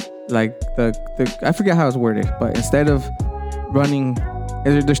the I forget how it's worded, but instead of running,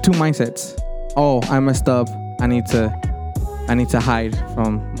 there's two mindsets. Oh, I messed up, I need to hide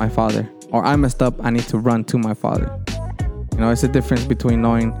from my father, or I messed up, I need to run to my father. You know, it's a difference between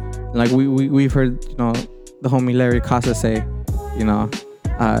knowing, like we've heard, you know, the homie Larry Casa say, you know,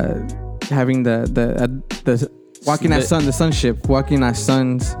 having the walking as son, the sonship, walking as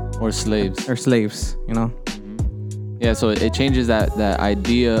sons Or slaves, you know. Yeah, so it changes that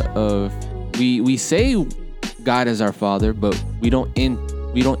idea of we say God is our Father, but we don't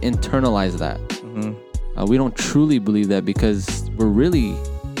internalize that. We don't truly believe that because we're really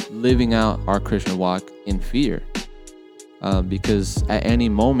living out our Christian walk in fear. Because at any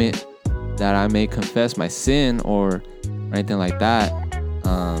moment that I may confess my sin or anything like that,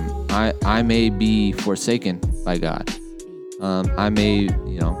 I may be forsaken by God. I may,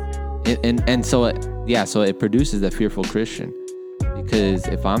 you know, and so it produces the fearful Christian, because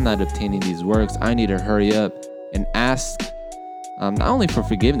if I'm not obtaining these works, I need to hurry up and ask, not only for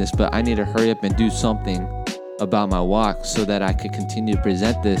forgiveness, but I need to hurry up and do something about my walk so that I could continue to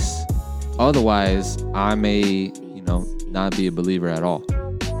present this. Otherwise, I may, you know, not be a believer at all.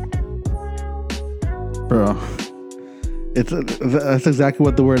 Bro, that's exactly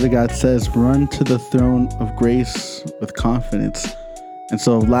what the Word of God says. Run to the throne of grace with confidence. And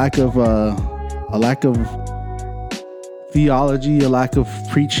so, a lack of theology, a lack of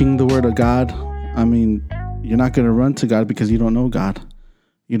preaching the Word of God, I mean, you're not going to run to God because you don't know God.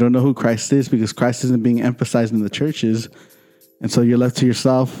 You don't know who Christ is because Christ isn't being emphasized in the churches. And so you're left to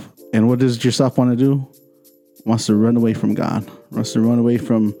yourself. And what does yourself want to do? Wants to run away from God. Wants to run away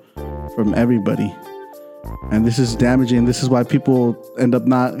from everybody. And this is damaging. This is why people end up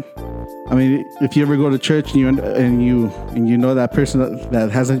not. I mean, if you ever go to church and you know that person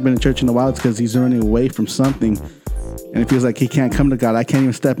that hasn't been in church in a while, it's because he's running away from something, and it feels like he can't come to God. I can't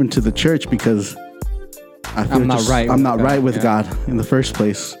even step into the church because I'm not right with God in the first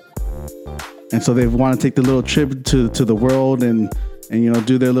place. And so they want to take the little trip to the world and you know,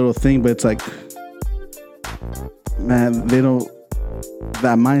 do their little thing, but it's like, man, they don't.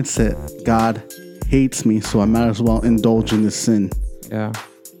 That mindset, God hates me, so I might as well indulge in this sin. Yeah.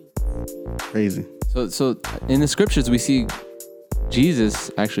 Crazy. So in the scriptures, we see Jesus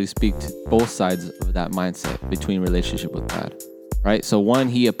actually speak to both sides of that mindset between relationship with God, right? So one,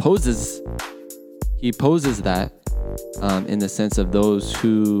 he opposes that in the sense of those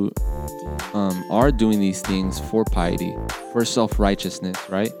who are doing these things for piety, for self-righteousness,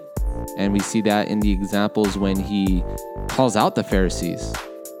 right? And we see that in the examples when he calls out the Pharisees,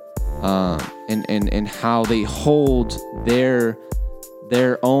 and how they hold their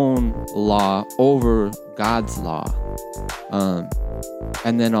own law over God's law.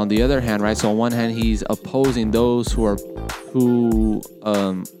 And then on the other hand, right? So on one hand, he's opposing those who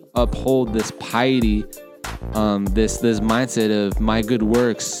uphold this piety, this mindset of my good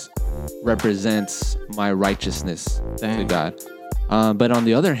works represents my righteousness to God. But on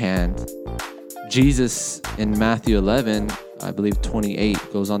the other hand, Jesus in Matthew 11, I believe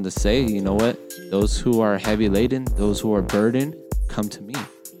 28, goes on to say, you know what? Those who are heavy laden, those who are burdened, come to me.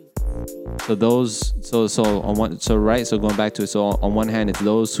 So going back to it, so on one hand, it's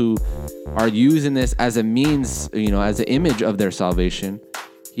those who are using this as a means, you know, as an image of their salvation.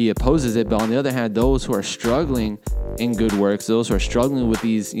 He opposes it. But on the other hand, those who are struggling in good works, those who are struggling with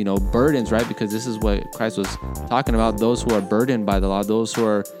these, you know, burdens, right? Because this is what Christ was talking about. Those who are burdened by the law, those who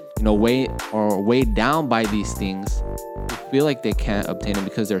are, you know, weighed down by these things, who feel like they can't obtain them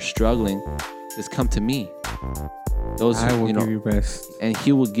because they're struggling, just come to me. Those I will you know, give you rest. And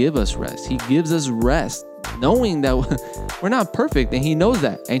he will give us rest. He gives us rest, knowing that we're not perfect, and he knows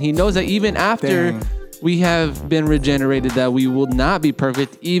that. And he knows that even after we have been regenerated, that we will not be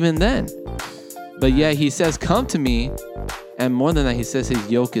perfect even then. But yet he says, come to me. And more than that, he says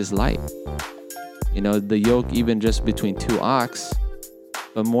his yoke is light. You know, the yoke even just between two ox,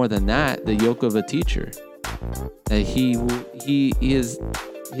 but more than that, the yoke of a teacher. That he is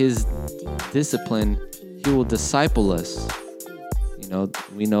his discipline. He will disciple us. You know,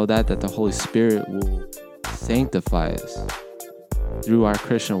 we know that the Holy Spirit will sanctify us through our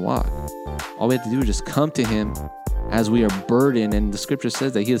Christian walk. All we have to do is just come to him, as we are burdened. And the scripture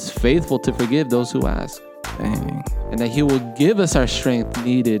says that he is faithful to forgive those who ask. Dang. And that he will give us our strength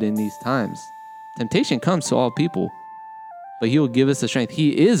needed in these times. Temptation comes to all people, but he will give us the strength.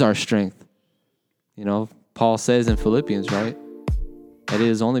 He is our strength. You know, Paul says in Philippians, right, that it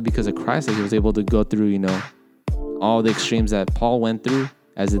is only because of Christ that he was able to go through, you know, all the extremes that Paul went through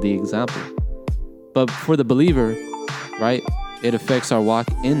as the example. But for the believer, right, it affects our walk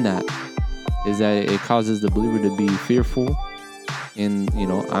in that, is that it causes the believer to be fearful in, you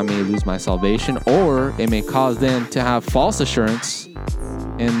know, I may lose my salvation, or it may cause them to have false assurance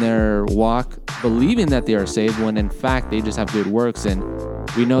in their walk, believing that they are saved when in fact they just have good works. And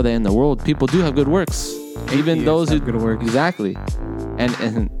we know that in the world, people do have good works, even those who have good works. Exactly.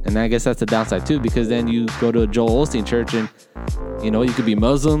 And I guess that's the downside too, because then you go to a Joel Osteen church and, you know, you could be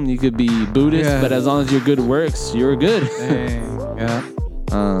Muslim, you could be Buddhist, but as long as you're good works, you're good. Dang. Yeah.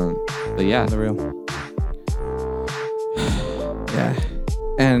 But yeah, The real. Yeah.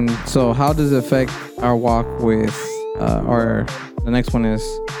 And so how does it affect our walk with, or the next one is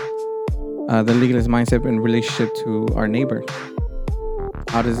the legalist mindset in relationship to our neighbor?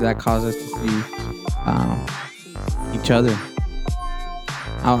 How does that cause us to see each other?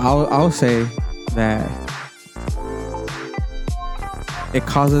 I'll say that it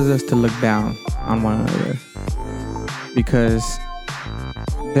causes us to look down on one another because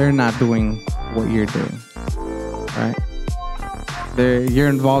they're not doing what you're doing, right? You're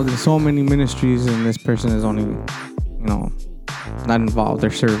involved in so many ministries, and this person is only, you know, not involved.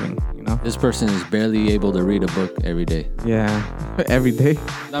 They're serving, you know. this person is barely able to read a book every day. Yeah, every day.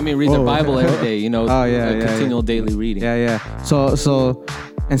 I mean, read the Bible every day, you know, continual daily reading. Yeah. So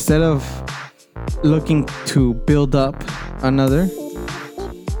instead of looking to build up one another,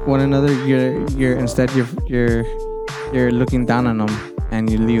 you're looking down on them, and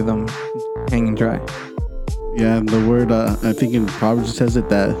you leave them hanging dry. Yeah, the word, I think in Proverbs it says it,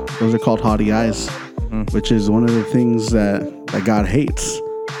 that those are called haughty eyes, which is one of the things that God hates.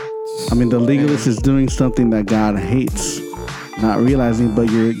 I mean, the legalist is doing something that God hates, not realizing,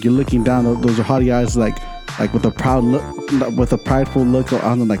 but you're looking down. Those are haughty eyes, like with a proud look, with a prideful look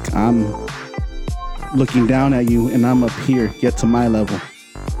on them, like I'm looking down at you and I'm up here, get to my level.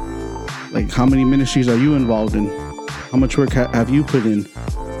 Like, how many ministries are you involved in? How much work have you put in?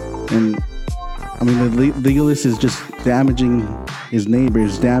 And I mean, the legalist is just damaging his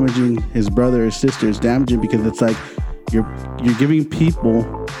neighbors, damaging his brother or sisters, damaging, because it's like you're giving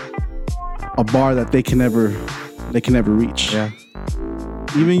people a bar that they can never reach. Yeah.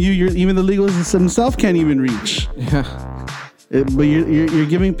 Even the legalist himself can't even reach. Yeah. But you're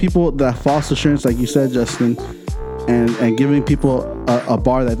giving people that false assurance, like you said, Justin, and giving people a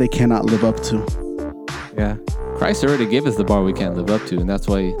bar that they cannot live up to. Yeah. Christ already gave us the bar we can't live up to, and that's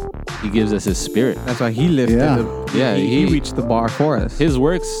why he gives us his spirit. That's why he lifted he reached the bar for us. His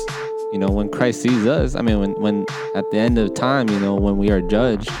works, you know, when Christ sees us, I mean, when at the end of time, you know, when we are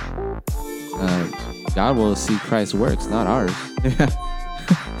judged, God will see Christ's works, not ours. Yeah.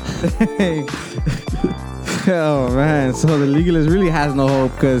 Oh man, so the legalist really has no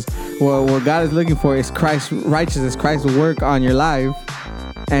hope, because what God is looking for is Christ's righteousness, Christ's work on your life,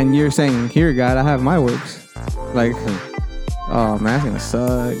 and you're saying, "Here, God, I have my works." Like, oh man, that's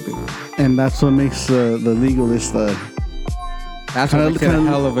gonna suck, dude. And that's what makes the legalist That's what makes it a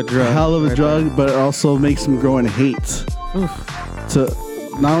hell of a drug. Hell of a right drug, there. but it also makes him grow in hate to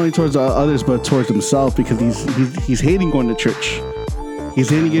not only towards others but towards himself, because he's hating going to church. He's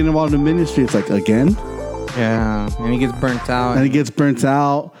hating getting involved in ministry. It's like, again. Yeah, and he gets burnt out.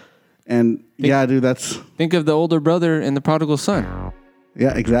 And dude, that's Think of the older brother and the prodigal son,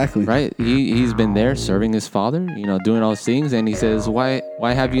 yeah, exactly. right? He's been there serving his father, you know, doing all these things, and he says, why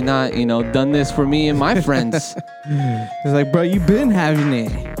have you not, you know, done this for me and my friends? It's like, bro, you've been having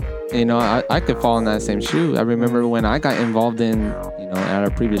it. You know, I could fall in that same shoe. I remember when I got involved in, you know, at our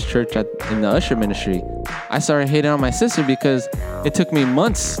previous church in the usher ministry, I started hating on my sister because it took me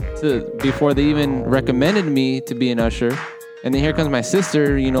months before they even recommended me to be an usher. And then here comes my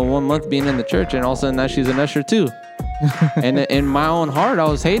sister, you know, 1 month being in the church, and all of a sudden now she's an usher too. And in my own heart, I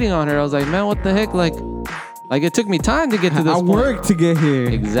was hating on her. I was like, man, what the heck? Like it took me time to get to this point. I worked to get here.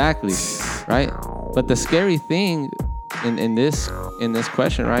 Exactly. Right. But the scary thing in this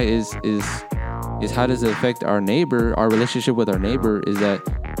question, right, is how does it affect our neighbor, our relationship with our neighbor, is that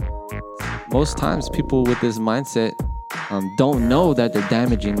most times people with this mindset don't know that they're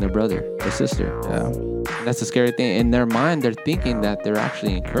damaging their brother or sister. Yeah. That's the scary thing. In their mind, they're thinking that they're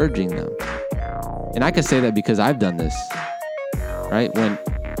actually encouraging them. And I can say that because I've done this, right?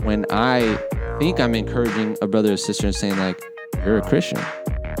 When I think I'm encouraging a brother or sister and saying like, you're a Christian,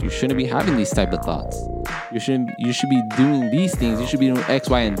 You shouldn't be having these type of thoughts. You should be doing these things. You should be doing X,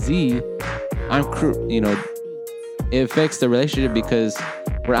 Y, and Z. It affects the relationship because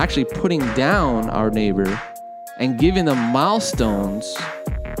we're actually putting down our neighbor and giving them milestones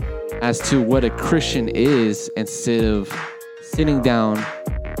as to what a Christian is, instead of sitting down,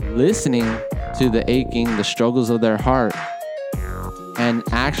 listening to the aching, the struggles of their heart, and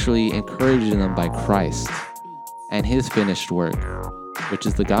actually encouraging them by Christ and his finished work, which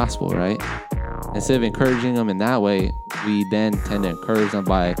is the gospel, right? Instead of encouraging them in that way, we then tend to encourage them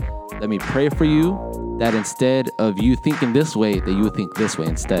by, let me pray for you, that instead of you thinking this way, that you would think this way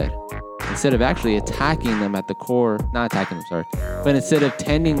instead. Instead of actually attacking them at the core, not attacking them, sorry, but instead of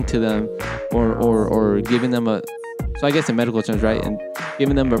tending to them or giving them so I guess in medical terms, right, and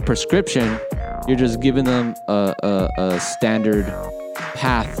giving them a prescription, you're just giving them a standard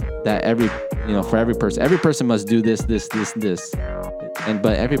path that for every person must do this,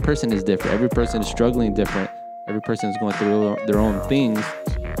 but every person is different. Every person is struggling different. Every person is going through their own things.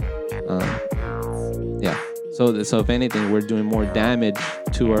 So if anything, we're doing more damage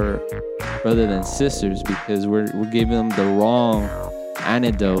to our brothers and sisters because we're giving them the wrong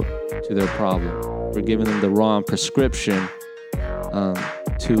antidote to their problem. We're giving them the wrong prescription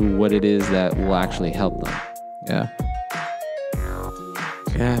to what it is that will actually help them.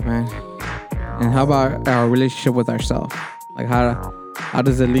 Yeah, man. And how about our relationship with ourselves? Like how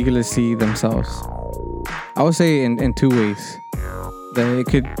does the legalist see themselves? I would say in two ways. That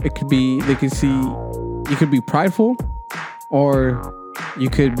it could be, they could see, you could be prideful, or you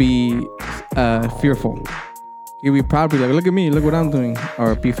could be fearful. You could be proud, be like, look at me, look what I'm doing,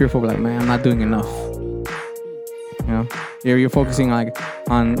 or be fearful, be like, man, I'm not doing enough. You're focusing like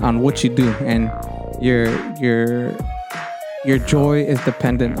on what you do, and your joy is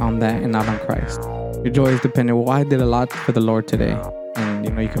dependent on that and not on Christ. Your joy is dependent. Well, I did a lot for the Lord today, and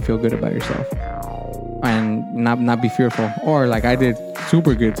you can feel good about yourself and not be fearful. Or like, I did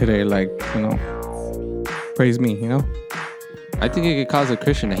super good today, like, praise me. I think it could cause a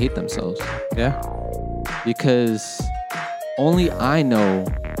Christian to hate themselves. Yeah, because only I know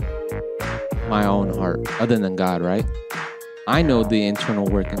my own heart, other than God, right? I know the internal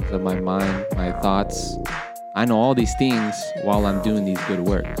workings of my mind, my thoughts. I know all these things while I'm doing these good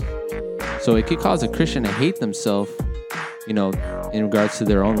works. So it could cause a Christian to hate themselves, in regards to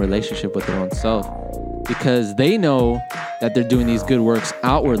their own relationship with their own self, because they know that they're doing these good works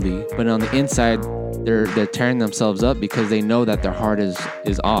outwardly, but on the inside, they're tearing themselves up because they know that their heart is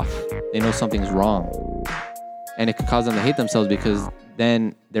off. They know something's wrong. And it could cause them to hate themselves because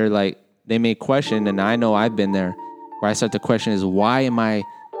then they're like, they may question, and I know I've been there, where I start to question is, why am I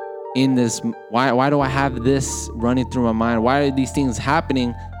in this? Why do I have this running through my mind? Why are these things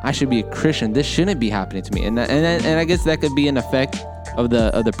happening? I should be a Christian. This shouldn't be happening to me. And I guess that could be an effect of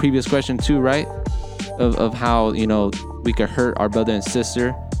the previous question too, right? Of how, we could hurt our brother and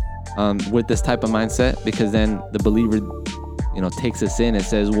sister with this type of mindset, because then the believer, takes us in and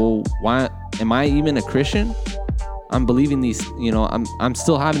says, well, why am I even a Christian? I'm believing these, I'm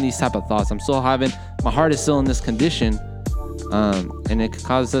still having these type of thoughts. My heart is still in this condition. And it could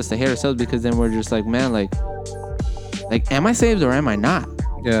cause us to hate ourselves, because then we're just like, man, like, am I saved or am I not?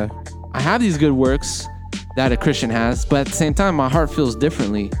 Yeah. I have these good works that a Christian has, but at the same time, my heart feels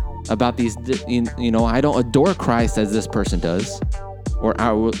differently about these. I don't adore Christ as this person does, or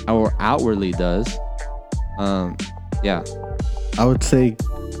outwardly does. Yeah. I would say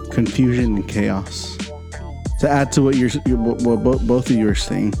confusion and chaos. To add to what both of you are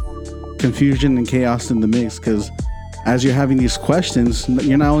saying, confusion and chaos in the mix, because as you're having these questions,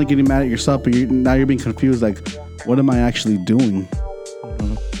 you're not only getting mad at yourself, but now you're being confused. Like, what am I actually doing?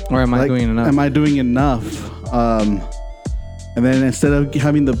 Mm-hmm. Or am I doing enough? Am I doing enough? And then instead of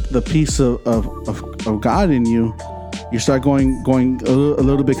having the peace of God in you, you start going a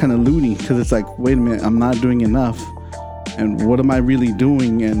little bit kind of loony, because it's like, wait a minute, I'm not doing enough, and what am I really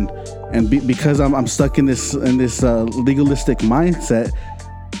doing? And because I'm stuck in this legalistic mindset,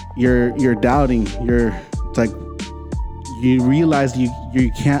 you're doubting. It's like you realize you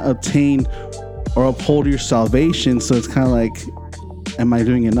can't obtain or uphold your salvation. So it's kind of like, am I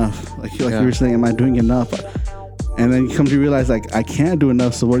doing enough? Like you were saying, am I doing enough? And then you come to realize, like, I can't do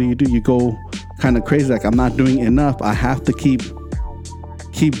enough. So what do? You go kind of crazy. Like, I'm not doing enough. I have to keep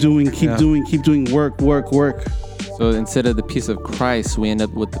doing work. So instead of the peace of Christ, we end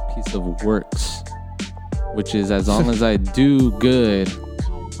up with the peace of works, which is, as long as I do good,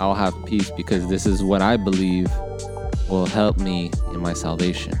 I'll have peace, because this is what I believe will help me in my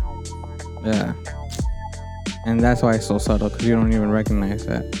salvation. Yeah. And that's why it's so subtle, because you don't even recognize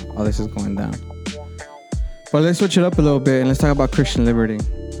that all this is going down. But let's switch it up a little bit and let's talk about Christian liberty.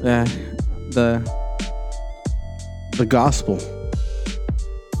 Yeah. The gospel.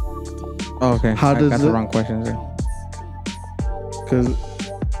 Oh, okay. How I does got the it- wrong questions there. Because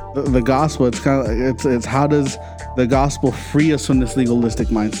the gospel, it's kind of it's how does the gospel free us from this legalistic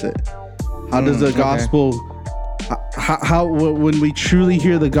mindset? How does the okay. gospel how when we truly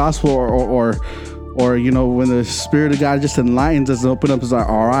hear the gospel or you know, when the Spirit of God just enlightens us and opens up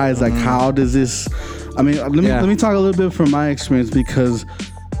our eyes, like how does this? I mean, let me talk a little bit from my experience, because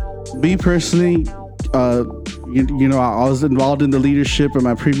me personally, you know, I was involved in the leadership in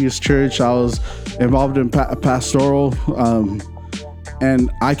my previous church. I was involved in pastoral, and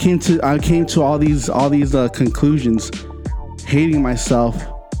I came to all these conclusions, hating myself,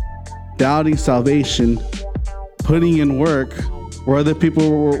 doubting salvation, putting in work, where other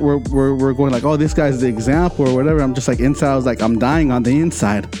people were going like, oh, this guy's the example or whatever. I'm just like, inside I was like, I'm dying on the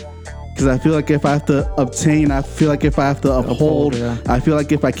inside. Because I feel like if I have to obtain, I feel like if I have to uphold, I feel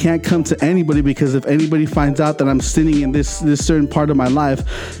like if I can't come to anybody, because if anybody finds out that I'm sinning in this certain part of my life,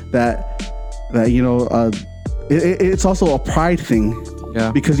 that you know, it's also a pride thing.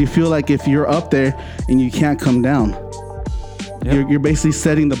 Yeah. Because you feel like if you're up there and you can't come down, you're basically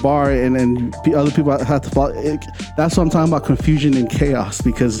setting the bar, and other people have to follow. That's what I'm talking about, confusion and chaos,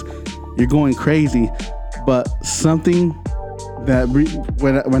 because you're going crazy. But something that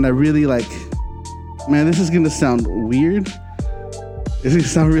when I really like, man, this is gonna sound weird. This is gonna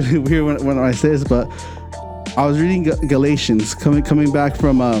sound really weird when I say this, but I was reading Galatians coming back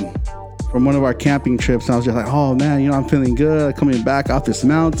from one of our camping trips, and I was just like, oh man, you know, I'm feeling good coming back off this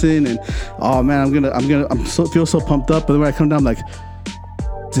mountain, and oh man, feel so pumped up. But then when I come down, I'm like,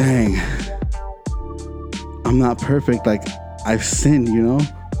 dang, I'm not perfect. Like, I've sinned, you know.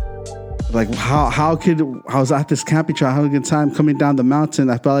 Like, how I was at this camping trip, having a good time coming down the mountain.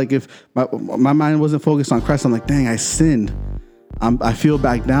 I felt like if my mind wasn't focused on Christ, I'm like, dang, I sinned. I feel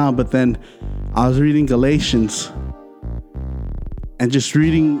back down. But then I was reading Galatians, and just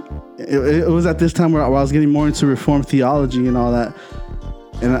reading, it was at this time where I was getting more into Reformed theology and all that.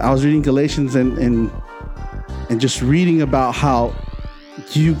 And I was reading Galatians and just reading about how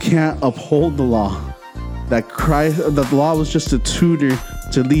you can't uphold the law. That the law was just a tutor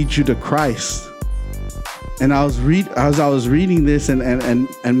to lead you to Christ. And as I was reading this and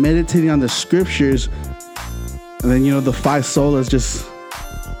meditating on the scriptures, and then, you know, the 5 solas, just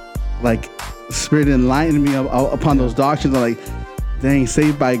like Spirit enlightened me upon those doctrines. I'm like, dang,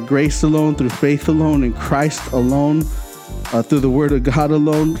 saved by grace alone, through faith alone, in Christ alone, through the word of God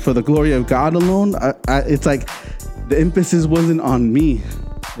alone, for the glory of God alone. It's like the emphasis wasn't on me.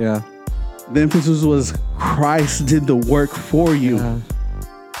 Yeah. The emphasis was Christ did the work for you. Yeah.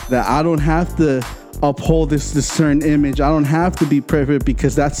 That I don't have to uphold this certain image. I don't have to be perfect,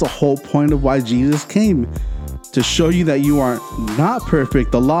 because that's the whole point of why Jesus came. To show you that you are not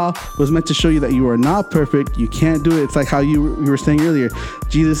perfect. The law was meant to show you that you are not perfect. You can't do it. It's like how you were saying earlier.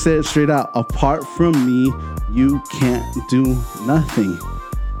 Jesus said it straight out, apart from me, you can't do nothing.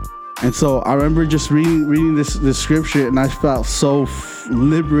 And so I remember just reading this scripture, and I felt so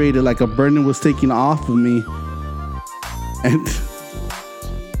liberated, like a burden was taken off of me. And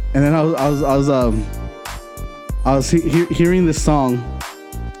then I was hearing this song.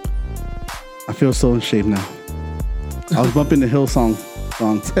 I feel so in shape now. I was bumping the Hillsong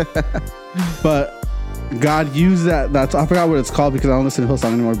songs, but God used that. I forgot what it's called, because I don't listen to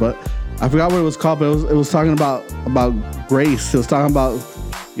Hillsong anymore. But I forgot what it was called. But it was talking about grace. It was talking about,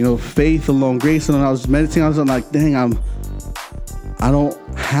 you know, faith alone, grace alone. I was meditating on it. I'm like, dang, I don't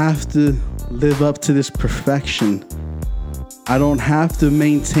have to live up to this perfection. I don't have to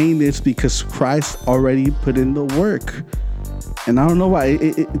maintain this, because Christ already put in the work. And I don't know why,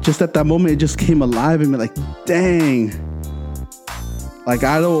 it just at that moment, it just came alive in me, like, dang. Like,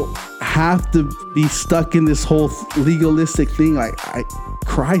 I don't have to be stuck in this whole legalistic thing. Like,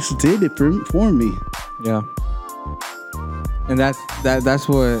 Christ did it for me. Yeah. And that's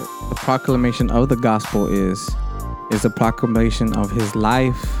what the proclamation of the gospel is a proclamation of his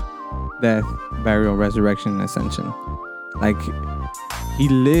life, death, burial, resurrection, and ascension. Like, he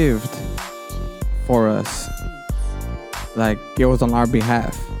lived for us. Like, it was on our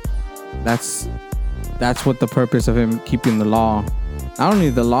behalf. That's what the purpose of him keeping the law. Not only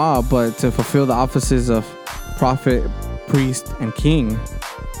the law, but to fulfill the offices of prophet, priest, and king.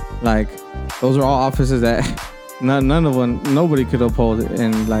 Like, those are all offices that nobody could uphold it.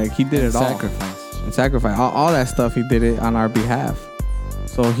 And like, he did it all. And sacrifice. All that stuff, he did it on our behalf.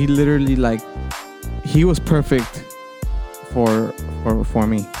 So he literally, like, he was perfect for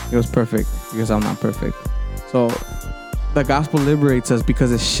me. He was perfect because I'm not perfect. So the gospel liberates us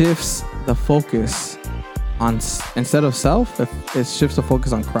because it shifts the focus instead of self, it shifts the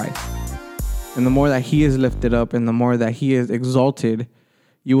focus on Christ. And the more that he is lifted up and the more that he is exalted,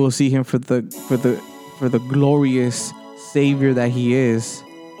 you will see him for the glorious Savior that he is,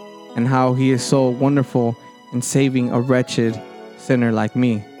 and how he is so wonderful in saving a wretched sinner like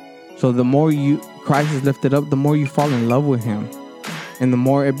me. So the more Christ is lifted up, the more you fall in love with him, and the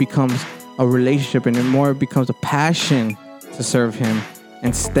more it becomes a relationship, and the more it becomes a passion to serve him.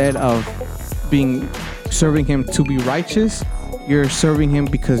 Instead of serving him to be righteous, you're serving him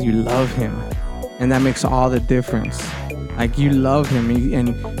because you love him, and that makes all the difference. Like, you love him,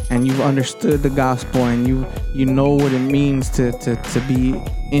 and you've understood the gospel, and you know what it means to be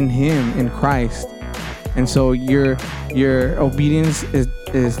in him, in Christ. And so your obedience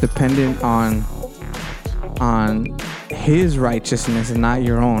is dependent on his righteousness and not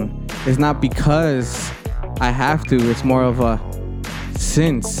your own. It's not because I have to. It's more of a,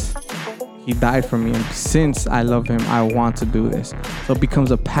 since he died for me and since I love him, I want to do this. So it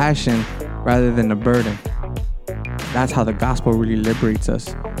becomes a passion rather than a burden. That's how the gospel really liberates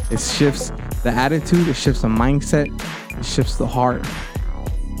us. It shifts the attitude, it shifts the mindset, it shifts the heart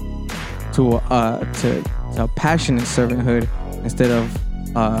to a passionate servanthood instead of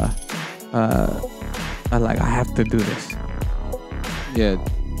like, I have to do this. Yeah,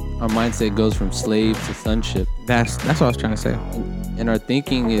 our mindset goes from slave to sonship. That's what I was trying to say. And our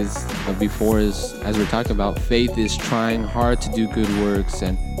thinking is, as we're talking about, faith is trying hard to do good works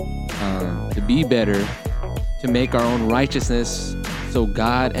and to be better, to make our own righteousness so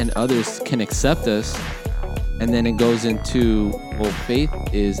God and others can accept us. And then it goes into, well, faith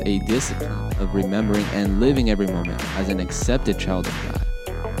is a discipline of remembering and living every moment as an accepted child of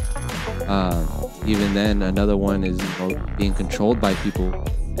God. Even then, another one is, being controlled by people.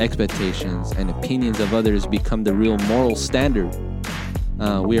 Expectations and opinions of others become the real moral standard.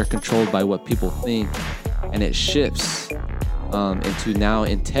 We are controlled by what people think, and it shifts into now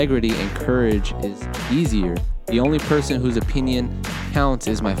integrity and courage is easier. The only person whose opinion counts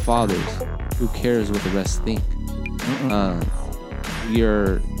is my Father's. Who cares what the rest think? We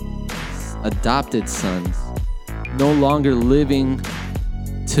are adopted sons, no longer living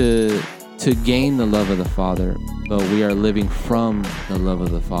to gain the love of the Father, but we are living from the love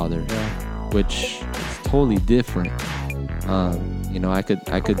of the Father, which is totally different. I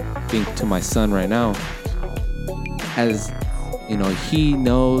could think to my son right now, as he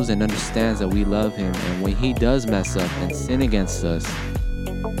knows and understands that we love him, and when he does mess up and sin against us,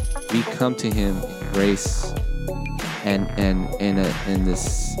 we come to him in grace and in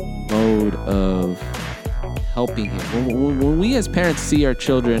this mode of helping him. When we as parents see our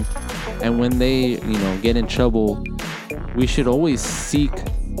children, and when they get in trouble, we should always seek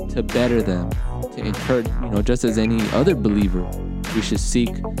to better them, to encourage, just as any other believer, we should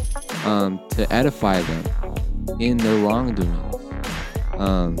seek to edify them in their wrongdoings.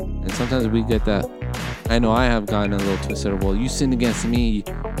 And sometimes we get that. I know I have gotten a little twisted. Well, you sinned against me,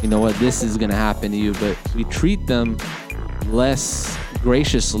 you know what? This is gonna happen to you. But we treat them less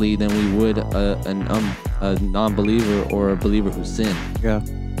graciously than we would a non-believer or a believer who sinned. Yeah.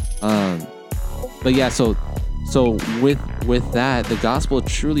 But yeah, so with that, the gospel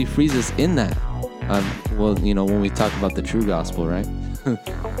truly frees us in that. When we talk about the true gospel, right?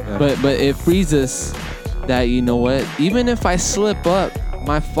 Yeah. But it frees us that, even if I slip up,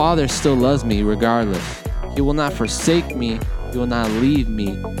 my Father still loves me regardless. He will not forsake me. He will not leave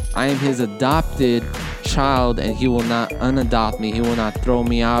me. I am his adopted child, and he will not unadopt me. He will not throw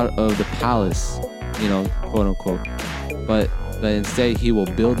me out of the palace, quote unquote. But instead, he will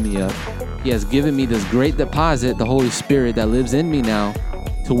build me up. He has given me this great deposit, the Holy Spirit that lives in me now,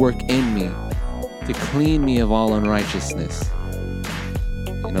 to work in me, to clean me of all unrighteousness.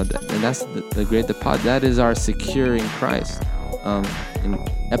 And that's the great deposit. That is our secure in Christ.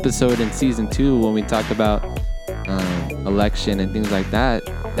 In season 2, when we talk about election and things like that,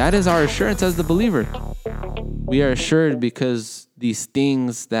 that is our assurance as the believer. We are assured because these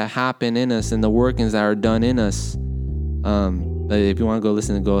things that happen in us and the workings that are done in us. If you want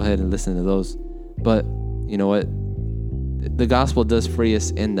to go ahead and listen to those. But you know what? The gospel does free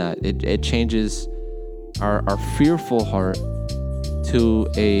us in that. It changes our fearful heart to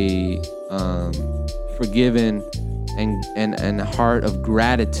a forgiven and heart of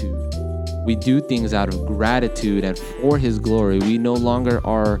gratitude. We do things out of gratitude and for his glory. We no longer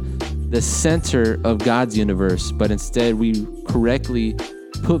are the center of God's universe, but instead we correctly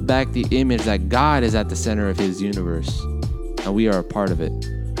put back the image that God is at the center of his universe, and we are a part of it.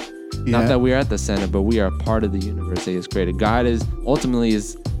 Yeah. Not that we are at the center, but we are a part of the universe that he has created. God is ultimately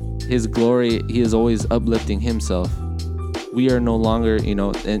his glory. He is always uplifting himself. we are no longer,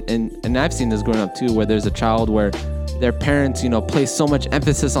 and I've seen this growing up too, where there's a child where their parents, place so much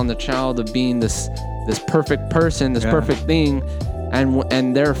emphasis on the child of being this perfect person, this perfect thing,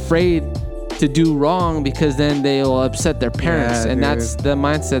 and they're afraid to do wrong because then they'll upset their parents. And that's the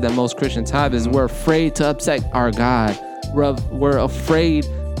mindset that most Christians have, is we're afraid to upset our God. We're afraid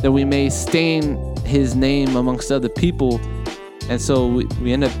that we may stain his name amongst other people. And so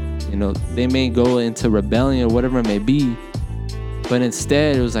we end up, they may go into rebellion or whatever it may be. But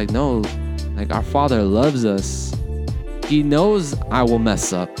instead, it was like, no, like our Father loves us. He knows I will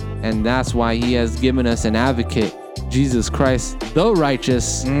mess up. And that's why he has given us an advocate, Jesus Christ, the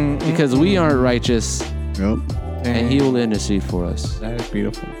righteous, because we aren't righteous. Yep. And he will intercede for us. That is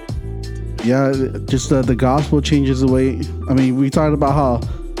beautiful. Yeah, just the gospel changes the way. I mean, we talked about how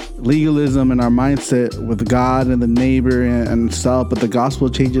legalism and our mindset with God and the neighbor and self, but the gospel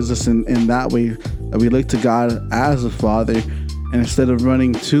changes us in that way, that we look to God as a Father. And instead of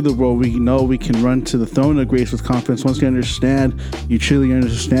running to the world, we know we can run to the throne of grace with confidence. Once you truly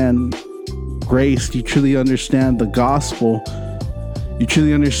understand grace, you truly understand the gospel, you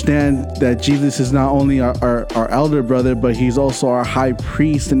truly understand that Jesus is not only our elder brother, but he's also our high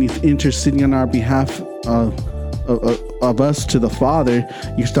priest, and he's interceding on our behalf of us to the Father.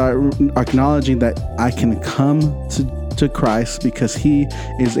 You start acknowledging that I can come to Christ because he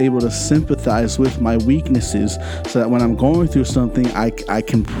is able to sympathize with my weaknesses, so that when I'm going through something, I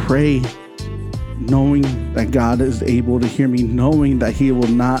can pray knowing that God is able to hear me, knowing that he will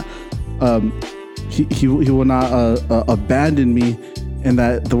not he will not abandon me, and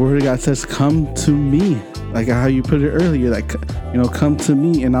that the word of God says, come to me, like how you put it earlier, like, come to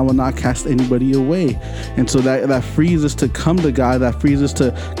me and I will not cast anybody away. And so that frees us to come to God, that frees us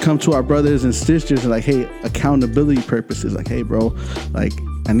to come to our brothers and sisters, and like, hey, accountability purposes, like, hey bro, like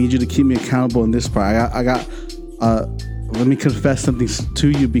I need you to keep me accountable in this part. I got let me confess something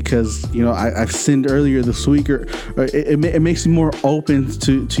to you, because I've sinned earlier this week, or it makes you more open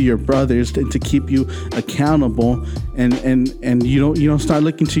to your brothers and to keep you accountable, and you don't start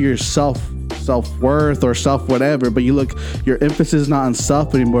looking to your self-worth or self whatever, but your emphasis is not on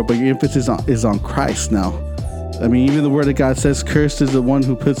self anymore, but your emphasis is on Christ now. I mean, even the word of God says, cursed is the one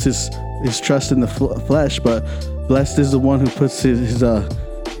who puts his trust in the flesh, but blessed is the one who puts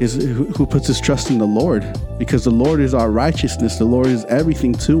who puts his trust in the Lord, because the Lord is our righteousness. The Lord is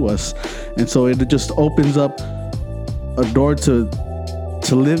everything to us. And so it just opens up a door to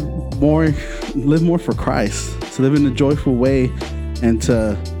live more for Christ, to live in a joyful way, and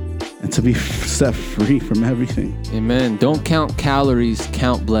to be set free from everything. Amen. Don't count calories,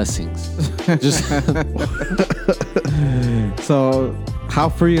 count blessings. Just So how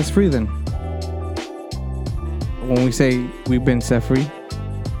free is free then? When we say we've been set free?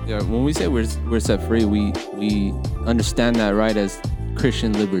 Yeah, when we say we're set free, we understand that, right, as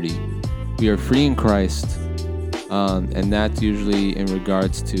Christian liberty. We are free in Christ, and that's usually in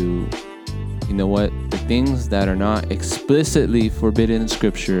regards to, the things that are not explicitly forbidden in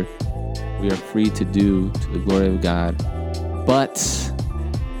Scripture, we are free to do to the glory of God. But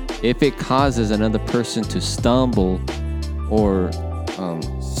if it causes another person to stumble or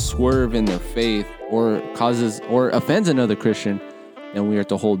swerve in their faith, or offends another Christian, and we are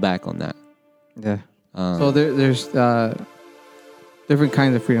to hold back on that. Yeah. So there's different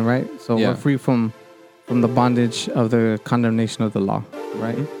kinds of freedom, right? So we're free from the bondage of the condemnation of the law,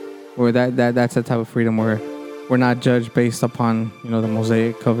 right? Where that's a type of freedom where we're not judged based upon the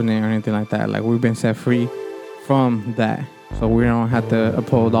Mosaic covenant or anything like that. Like, we've been set free from that, so we don't have to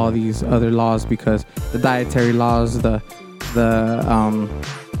uphold all these other laws, because the dietary laws, the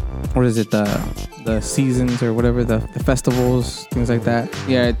seasons or whatever, the festivals, things like that.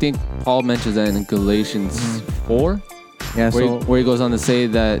 Yeah, I think Paul mentions that in Galatians 4. Yeah, where he goes on to say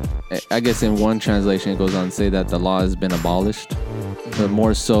that, I guess in one translation it goes on to say that the law has been abolished, but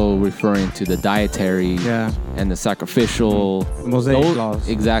more so referring to the dietary and the sacrificial Mosaic laws.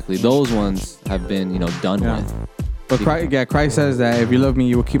 Exactly, those ones have been done with. But Christ says that if you love me,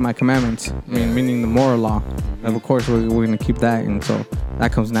 you will keep my commandments. Meaning the moral law. And of course, we're going to keep that, and so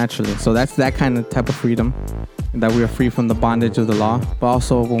that comes naturally. So that's that kind of type of freedom, that we are free from the bondage of the law. But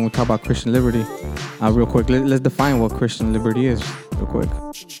also, when we talk about Christian liberty, real quick, let's define what Christian liberty is, real quick.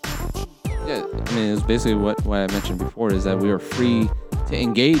 Yeah, it's basically what I mentioned before, is that we are free to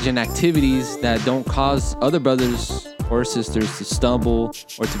engage in activities that don't cause other brothers or sisters to stumble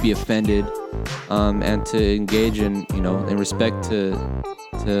or to be offended, and to engage in respect to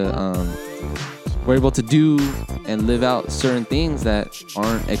we're able to do and live out certain things that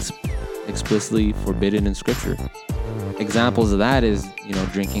aren't explicitly forbidden in Scripture. Examples of that is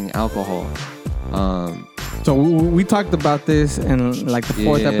drinking alcohol, So we talked about this in like the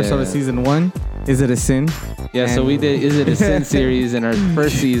fourth episode of season 1. Is it a sin? Yeah, so we did Is It a Sin series in our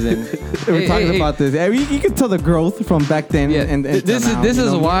first season. We're talking about this. You can tell the growth from back then. Yeah, and this now,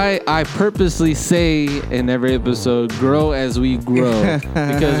 is why I purposely say in every episode, grow as we grow.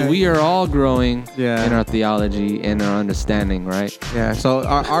 Because we are all growing in our theology and our understanding, right? Yeah, so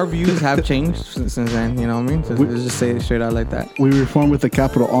our views have changed since then, you know what I mean? So let's just say it straight out like that. We reform with a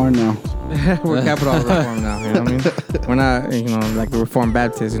capital R now. We're capital Reform now, you know what I mean? We're not, like Reformed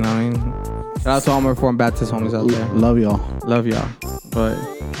Baptists, you know what I mean? Shout out to all my Reformed Baptist homies out there. Love y'all. Love y'all. But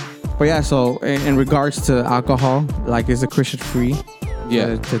yeah, so in regards to alcohol, like, is a Christian free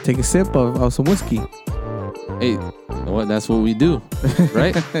to take a sip of some whiskey? Hey, you know what? That's what we do,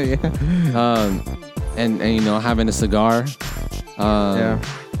 right? Yeah. And having a cigar.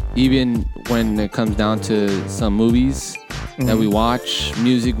 Even when it comes down to some movies that we watch,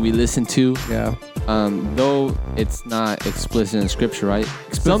 music we listen to. Yeah. Though it's not explicit in scripture, right?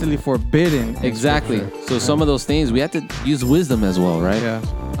 Explicitly forbidden. Exactly. Scripture. So some of those things we have to use wisdom as well, right?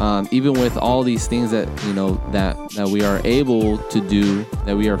 Yeah. Even with all these things that that we are able to do,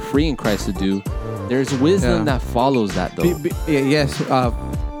 that we are free in Christ to do, there's wisdom that follows that, though. Yes.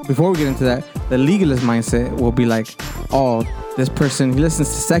 Before we get into that, the legalist mindset will be like, oh, this person, he listens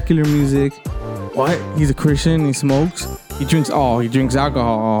to secular music. What? He's a Christian. He smokes. He drinks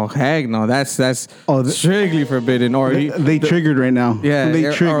alcohol. Oh, heck no. That's strictly forbidden. Or they triggered right now. Yeah. They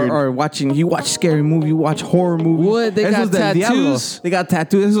triggered. Or watching. You watch scary movie. You watch horror movies. What? They got tattoos. They got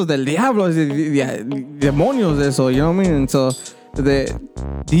tattoos. This was the diablo. Demonios. Eso. You know what I mean? And so this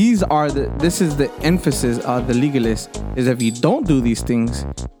is the emphasis of the legalist, is if you don't do these things,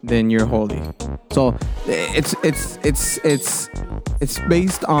 then you're holy. So it's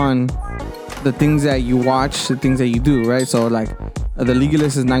based on the things that you watch, the things that you do, right? So like the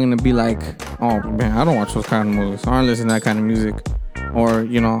legalist is not gonna be like, oh man, I don't watch those kind of movies, I don't listen to that kind of music, or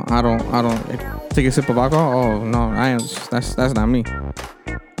I don't take a sip of alcohol. Oh no, I am. That's not me.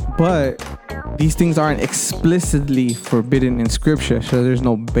 But these things aren't explicitly forbidden in scripture, so there's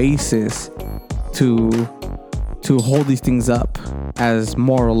no basis to hold these things up as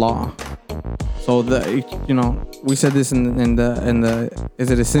moral law. So we said this in the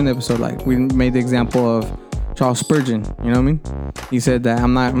Is It a Sin episode. Like, we made the example of Charles Spurgeon. You know what I mean? He said that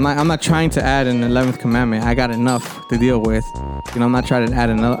I'm not trying to add an 11th commandment. I got enough to deal with. I'm not trying to add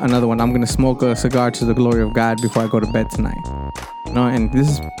another one. I'm gonna smoke a cigar to the glory of God before I go to bed tonight. And this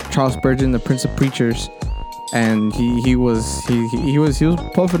is Charles Spurgeon, the Prince of Preachers, and he was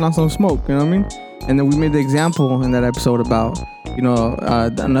puffing on some smoke. You know what I mean? And then we made the example in that episode about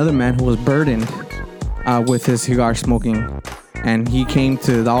another man who was burdened with his cigar smoking, and he came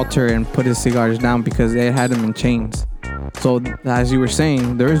to the altar and put his cigars down because they had him in chains. So as you were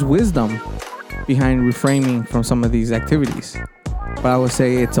saying, there is wisdom behind refraining from some of these activities, but I would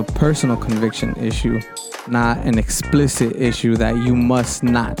say it's a personal conviction issue, not an explicit issue that you must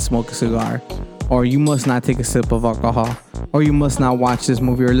not smoke a cigar, or you must not take a sip of alcohol, or you must not watch this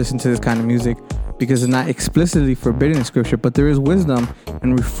movie or listen to this kind of music, because it's not explicitly forbidden in scripture. But there is wisdom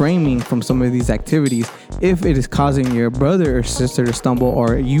in refraining from some of these activities if it is causing your brother or sister to stumble,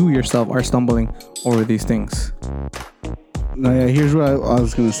 or you yourself are stumbling over these things. No, yeah, here's what I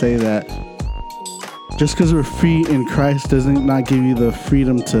was going to say, that just because we're free in Christ doesn't not give you the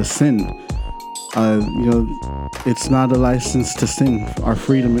freedom to sin. It's not a license to sin, our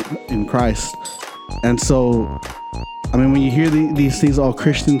freedom in Christ. And so, when you hear these things, all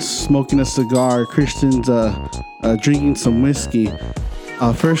Christians smoking a cigar, Christians drinking some whiskey,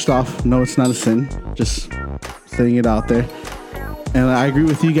 first off, no, it's not a sin. Just saying it out there. And I agree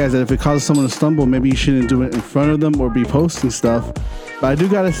with you guys that if it causes someone to stumble, maybe you shouldn't do it in front of them or be posting stuff. But I do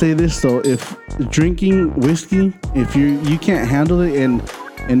gotta say this though: if drinking whiskey, if you can't handle it, and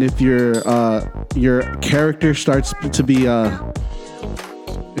if your character starts to be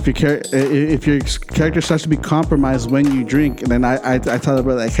if your character starts to be compromised when you drink, and then I tell the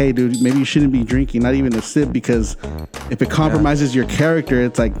brother, like, hey dude, maybe you shouldn't be drinking, not even a sip, because if it compromises your character,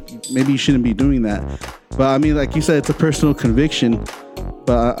 it's like maybe you shouldn't be doing that. But like you said, it's a personal conviction.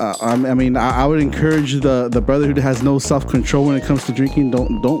 But I would encourage the brother who has no self-control when it comes to drinking,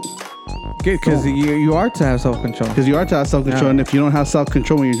 don't. Because you are to have self-control. Because you are to have self-control, and if you don't have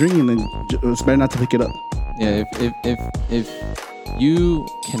self-control when you're drinking, then it's better not to pick it up. Yeah, if you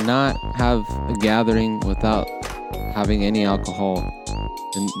cannot have a gathering without having any alcohol,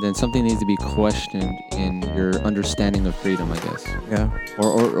 then something needs to be questioned in your understanding of freedom, I guess. Yeah.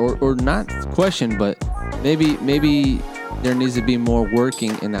 Or not questioned, but maybe there needs to be more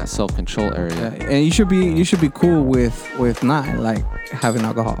working in that self-control area. And you should be cool with not like having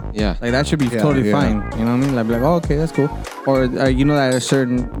alcohol. Yeah. Like that should be totally fine. You know what I mean? Like, oh, okay, that's cool. Or you know that a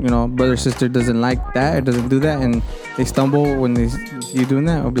certain brother or sister doesn't like that or doesn't do that, and they stumble when you doing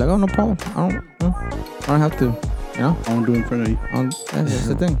that. I'll be like, oh, no problem. I don't have to. You know, I won't do it in front of you. That's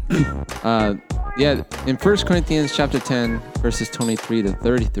the thing. In 1 Corinthians chapter 10, verses 23 to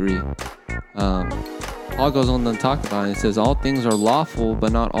 33, Paul goes on to talk about it. It says, all things are lawful,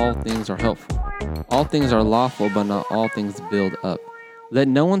 but not all things are helpful. All things are lawful, but not all things build up. Let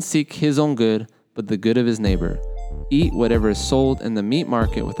no one seek his own good, but the good of his neighbor. Eat whatever is sold in the meat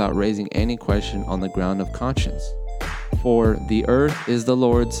market without raising any question on the ground of conscience. For the earth is the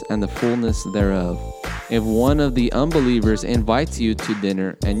Lord's and the fullness thereof. If one of the unbelievers invites you to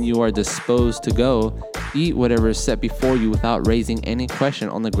dinner and you are disposed to go, eat whatever is set before you without raising any question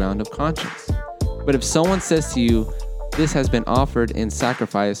on the ground of conscience. But if someone says to you, this has been offered in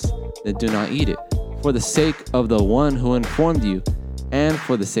sacrifice, then do not eat it, for the sake of the one who informed you, and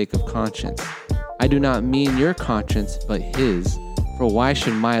for the sake of conscience. I do not mean your conscience, but his. For why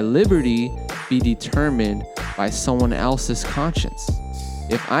should my liberty be determined by someone else's conscience?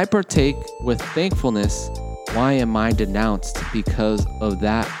 If I partake with thankfulness, why am I denounced because of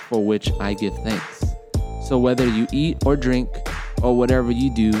that for which I give thanks? So whether you eat or drink, or whatever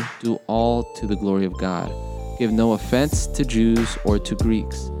you do, do all to the glory of God. Give no offense to Jews or to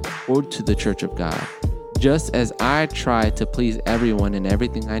Greeks, or to the church of God. Just as I try to please everyone in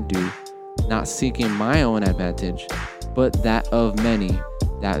everything I do, not seeking my own advantage, but that of many,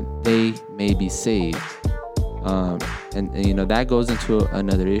 that they may be saved. And that goes into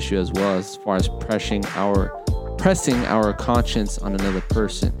another issue as well, as far as pressing our conscience on another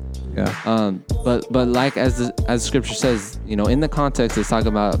person. Yeah. But like as scripture says, in the context it's talking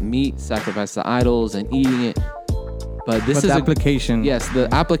about meat sacrificed to idols and eating it. But this is the application. Yes, the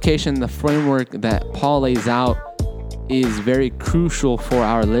application, the framework that Paul lays out is very crucial for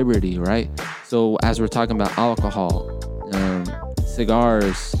our liberty, right? So as we're talking about alcohol,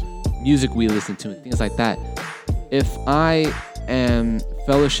 cigars, music we listen to, and things like that. If I am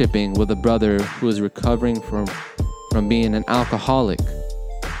fellowshipping with a brother who is recovering from being an alcoholic,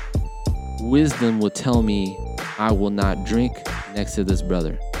 wisdom will tell me I will not drink next to this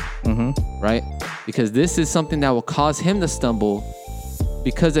brother, right? Because this is something that will cause him to stumble.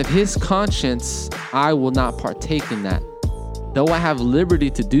 Because of his conscience, I will not partake in that. Though I have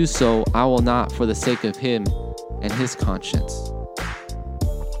liberty to do so, I will not for the sake of him and his conscience.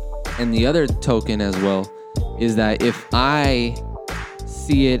 And the other token as well is that if I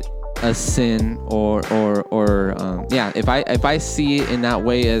see it a sin if I see it in that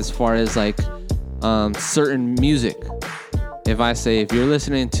way, as far as like certain music, if you're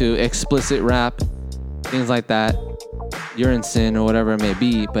listening to explicit rap, things like that, you're in sin or whatever it may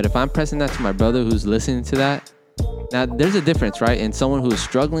be. But if I'm pressing that to my brother who's listening to that, now there's a difference, right? In someone who's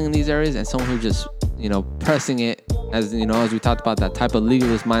struggling in these areas and someone who just pressing it, as we talked about, that type of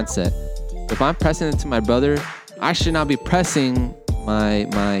legalist mindset. If I'm pressing it to my brother, I should not be pressing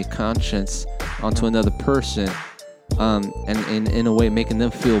my conscience onto another person, and in a way making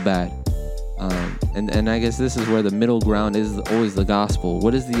them feel bad. And I guess this is where the middle ground is always the gospel.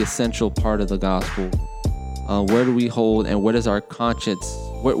 What is the essential part of the gospel? Where do we hold, and what is our conscience?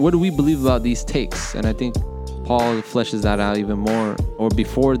 What do we believe about these takes? And I think Paul fleshes that out even more, or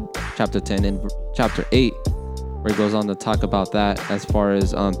before chapter 10 and chapter 8, where he goes on to talk about that as far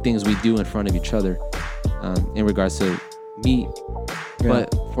as things we do in front of each other in regards to meat. Yeah.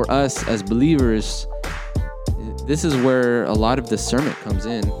 But for us as believers, this is where a lot of discernment comes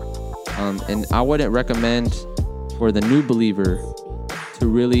in. And I wouldn't recommend for the new believer to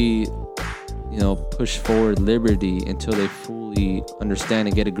really, push forward liberty until they fully understand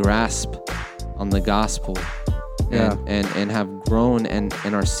and get a grasp on the gospel. Yeah. And have grown and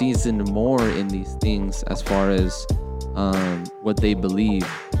are seasoned more in these things as far as what they believe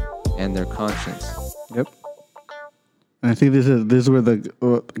and their conscience. Yep. And I think this is where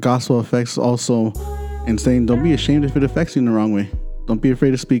the gospel affects also, in saying don't be ashamed if it affects you in the wrong way. Don't be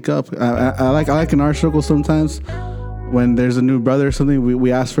afraid to speak up. I like in our circle sometimes when there's a new brother or something,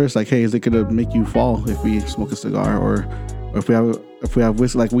 we ask first, like, hey, is it gonna make you fall if we smoke a cigar, or if we have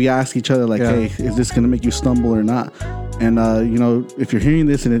whiskey? Like, we ask each other, like, hey, is this gonna make you stumble or not? And if you're hearing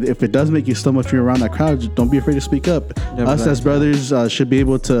this and if it does make you stumble, if you're around that crowd, just don't be afraid to speak up. Yeah, us as brothers should be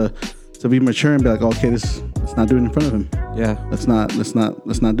able to be mature and be like, okay, let's not do it in front of him. Yeah, let's not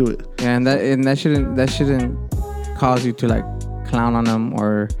do it. Yeah, and that shouldn't cause you to like clown on him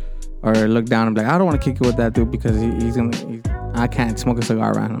or look down and be like, I don't want to kick it with that dude because I can't smoke a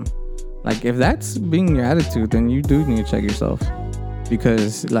cigar around him. Like, if that's being your attitude, then you do need to check yourself,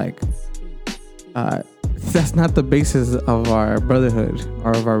 because like that's not the basis of our brotherhood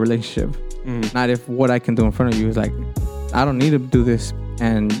or of our relationship. Not if what I can do in front of you is like, I don't need to do this,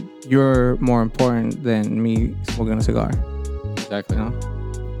 and you're more important than me smoking a cigar. Exactly. You know?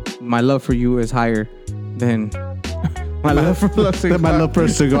 My love for you is higher than my love for a cigar. My love for a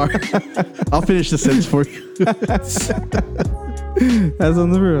cigar. I'll finish the sentence for you. That's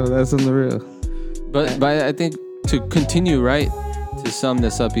on the real. That's on the real. But I think to continue, right, to sum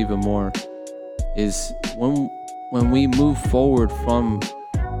this up even more, is when we move forward from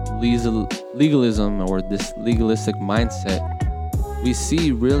legalism or this legalistic mindset, we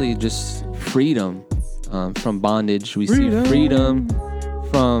see really just freedom from bondage. We see freedom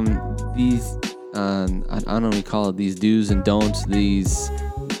from these I don't know what we call it, these do's and don'ts, these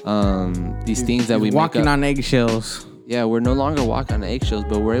things that we walking make up. on eggshells. Yeah, we're no longer walking on eggshells,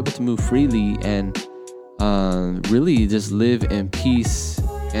 but we're able to move freely and really just live in peace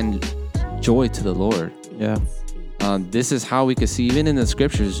and joy to the Lord. Yeah. This is how we could see, even in the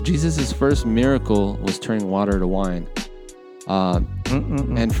scriptures, Jesus' first miracle was turning water to wine.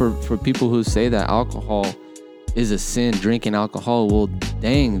 And for people who say that alcohol is a sin, drinking alcohol, well,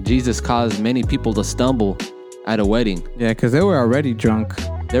 dang, Jesus caused many people to stumble at a wedding. Yeah, because they were already drunk.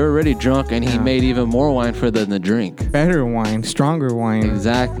 They were already drunk, and he made even more wine for them to drink. Better wine, stronger wine.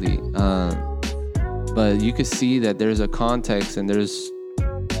 Exactly. But you can see that there's a context and there's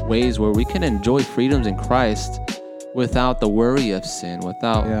ways where we can enjoy freedoms in Christ without the worry of sin,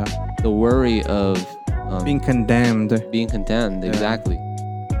 without the worry of being condemned. Exactly.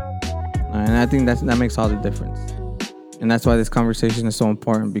 And I think that makes all the difference. And that's why this conversation is so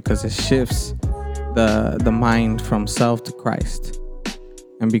important, because it shifts the mind from self to Christ.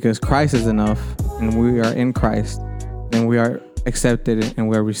 And because Christ is enough and we are in Christ, then we are accepted and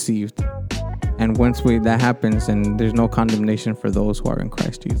we are received. And once that happens, then there's no condemnation for those who are in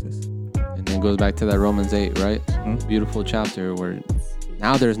Christ Jesus. And then it goes back to that Romans 8, right? Beautiful chapter where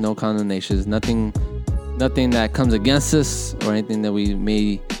now there's no condemnation. Nothing that comes against us or anything that we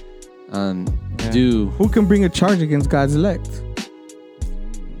may do. Who can bring a charge against God's elect?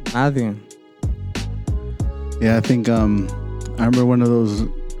 Nothing. Yeah, I think I remember one of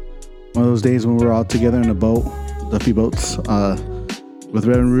those days when we were all together in a boat, Duffy boats, with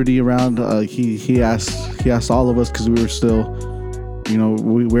Reverend Rudy around. He asked all of us, because we were still, we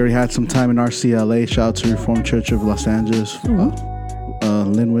already had some time in RCLA. Shout out to Reformed Church of Los Angeles,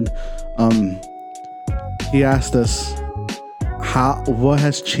 Linwood. He asked us what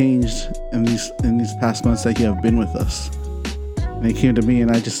has changed in these past months that you have been with us. And he came to me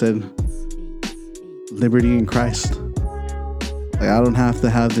and I just said, liberty in Christ. Like, I don't have to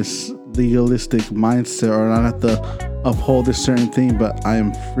have this legalistic mindset, or I don't have to uphold this certain thing, but I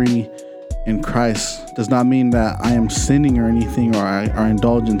am free in Christ. Does not mean that I am sinning or anything, or I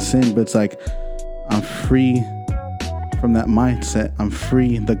indulge in sin, but it's like I'm free from that mindset. I'm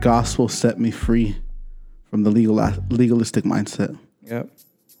free. The gospel set me free from the legalistic mindset. Yep.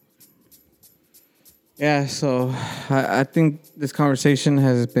 Yeah, so I think this conversation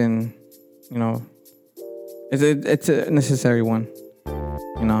has been, it's a necessary one,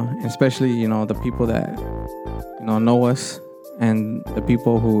 especially, the people that, know us, and the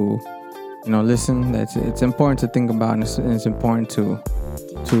people who, listen. It's important to think about, and it's important to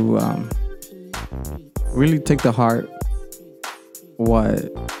really take to heart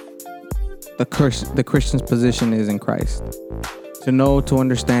what the Christian's position is in Christ. To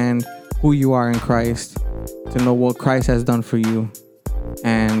understand who you are in Christ, to know what Christ has done for you,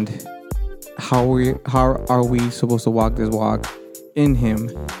 and how are we supposed to walk this walk in Him,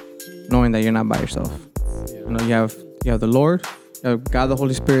 knowing that you're not by yourself. You have the Lord, you have God the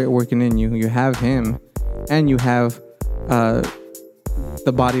Holy Spirit working in you. You have Him, and you have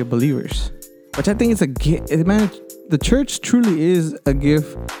the body of believers, which I think is a gift. Man, the church truly is a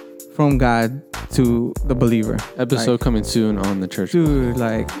gift from God to the believer. Episode coming soon on the church. Dude,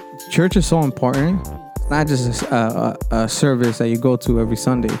 church is so important. It's not just a service that you go to every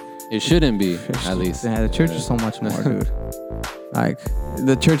Sunday. It shouldn't be, at least. Yeah, the church is so much more, dude.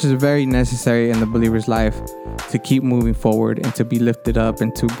 The church is very necessary in the believer's life to keep moving forward and to be lifted up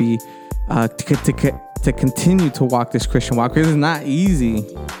and to be to continue to walk this Christian walk. Because it's not easy.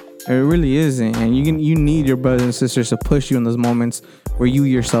 It really isn't. And you need your brothers and sisters to push you in those moments where you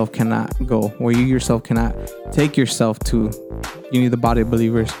yourself cannot go, where you yourself cannot take yourself to. You need the body of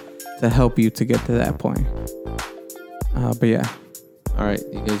believers to help you to get to that point. But yeah. All right,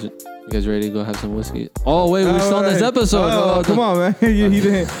 you guys ready to go have some whiskey? Oh wait, we're still on this episode. Oh, come on, man. You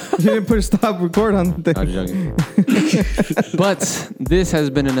didn't put stop record on the thing. I'm joking. But this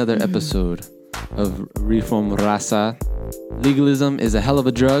has been another episode of Reform Raza. Legalism is a hell of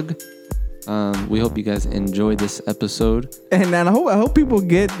a drug. We hope you guys enjoyed this episode. And I hope people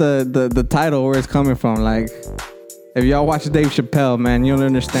get the title where it's coming from. Like, if y'all watch Dave Chappelle, man, you'll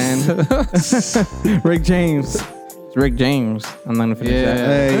understand. Rick James. It's Rick James. I'm not gonna finish that.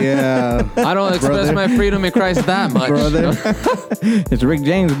 Hey, yeah. I don't express my freedom in Christ that much. Brother. It's Rick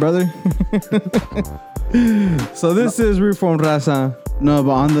James, brother. So this is Reform Raza. No,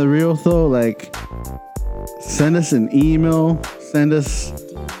 but on the real though, like, send us an email, send us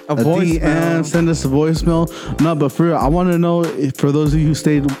A DM, voicemail. send us a voicemail. No, but for real, I want to know if, for those of you who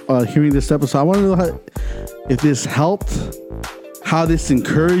stayed hearing this episode, I want to know if this helped, how this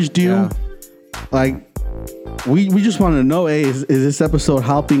encouraged you. Yeah. Like, we just want to know, hey, is this episode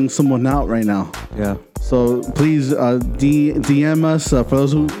helping someone out right now? Yeah. So please DM us. For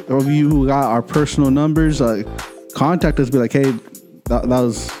those of you who got our personal numbers, contact us. Be like, hey,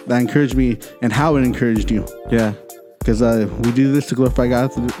 that encouraged me, and how it encouraged you. Yeah. Because we do this to glorify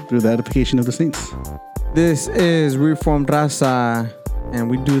God through the edification of the saints. This is Reformed Raza, and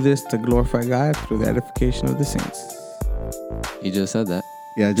we do this to glorify God through the edification of the saints. He just said that.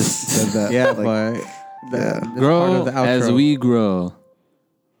 Yeah, I just said that. Yeah, like, but yeah. part Grow of the outro. as we grow.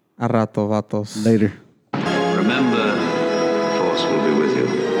 A rato, vatos. Later. Remember, the Force will be with you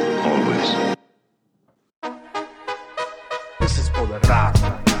always.